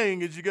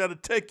bang is you got to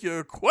take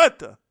your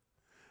cueta.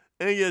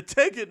 And you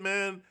take it,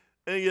 man,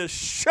 and you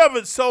shove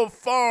it so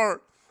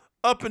far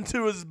up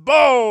into his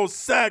ball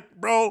sack,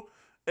 bro,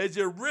 as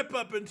you rip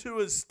up into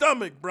his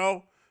stomach,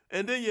 bro.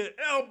 And then you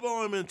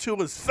elbow him into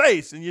his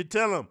face, and you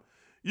tell him,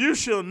 you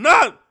shall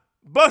not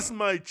bust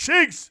my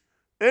cheeks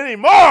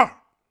anymore.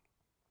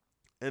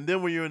 And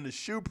then when you're in the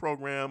shoe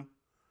program,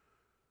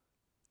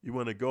 you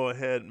want to go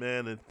ahead,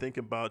 man, and think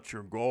about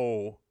your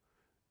goal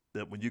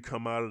that when you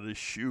come out of the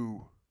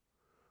shoe,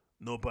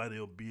 nobody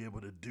will be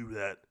able to do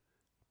that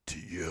to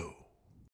you.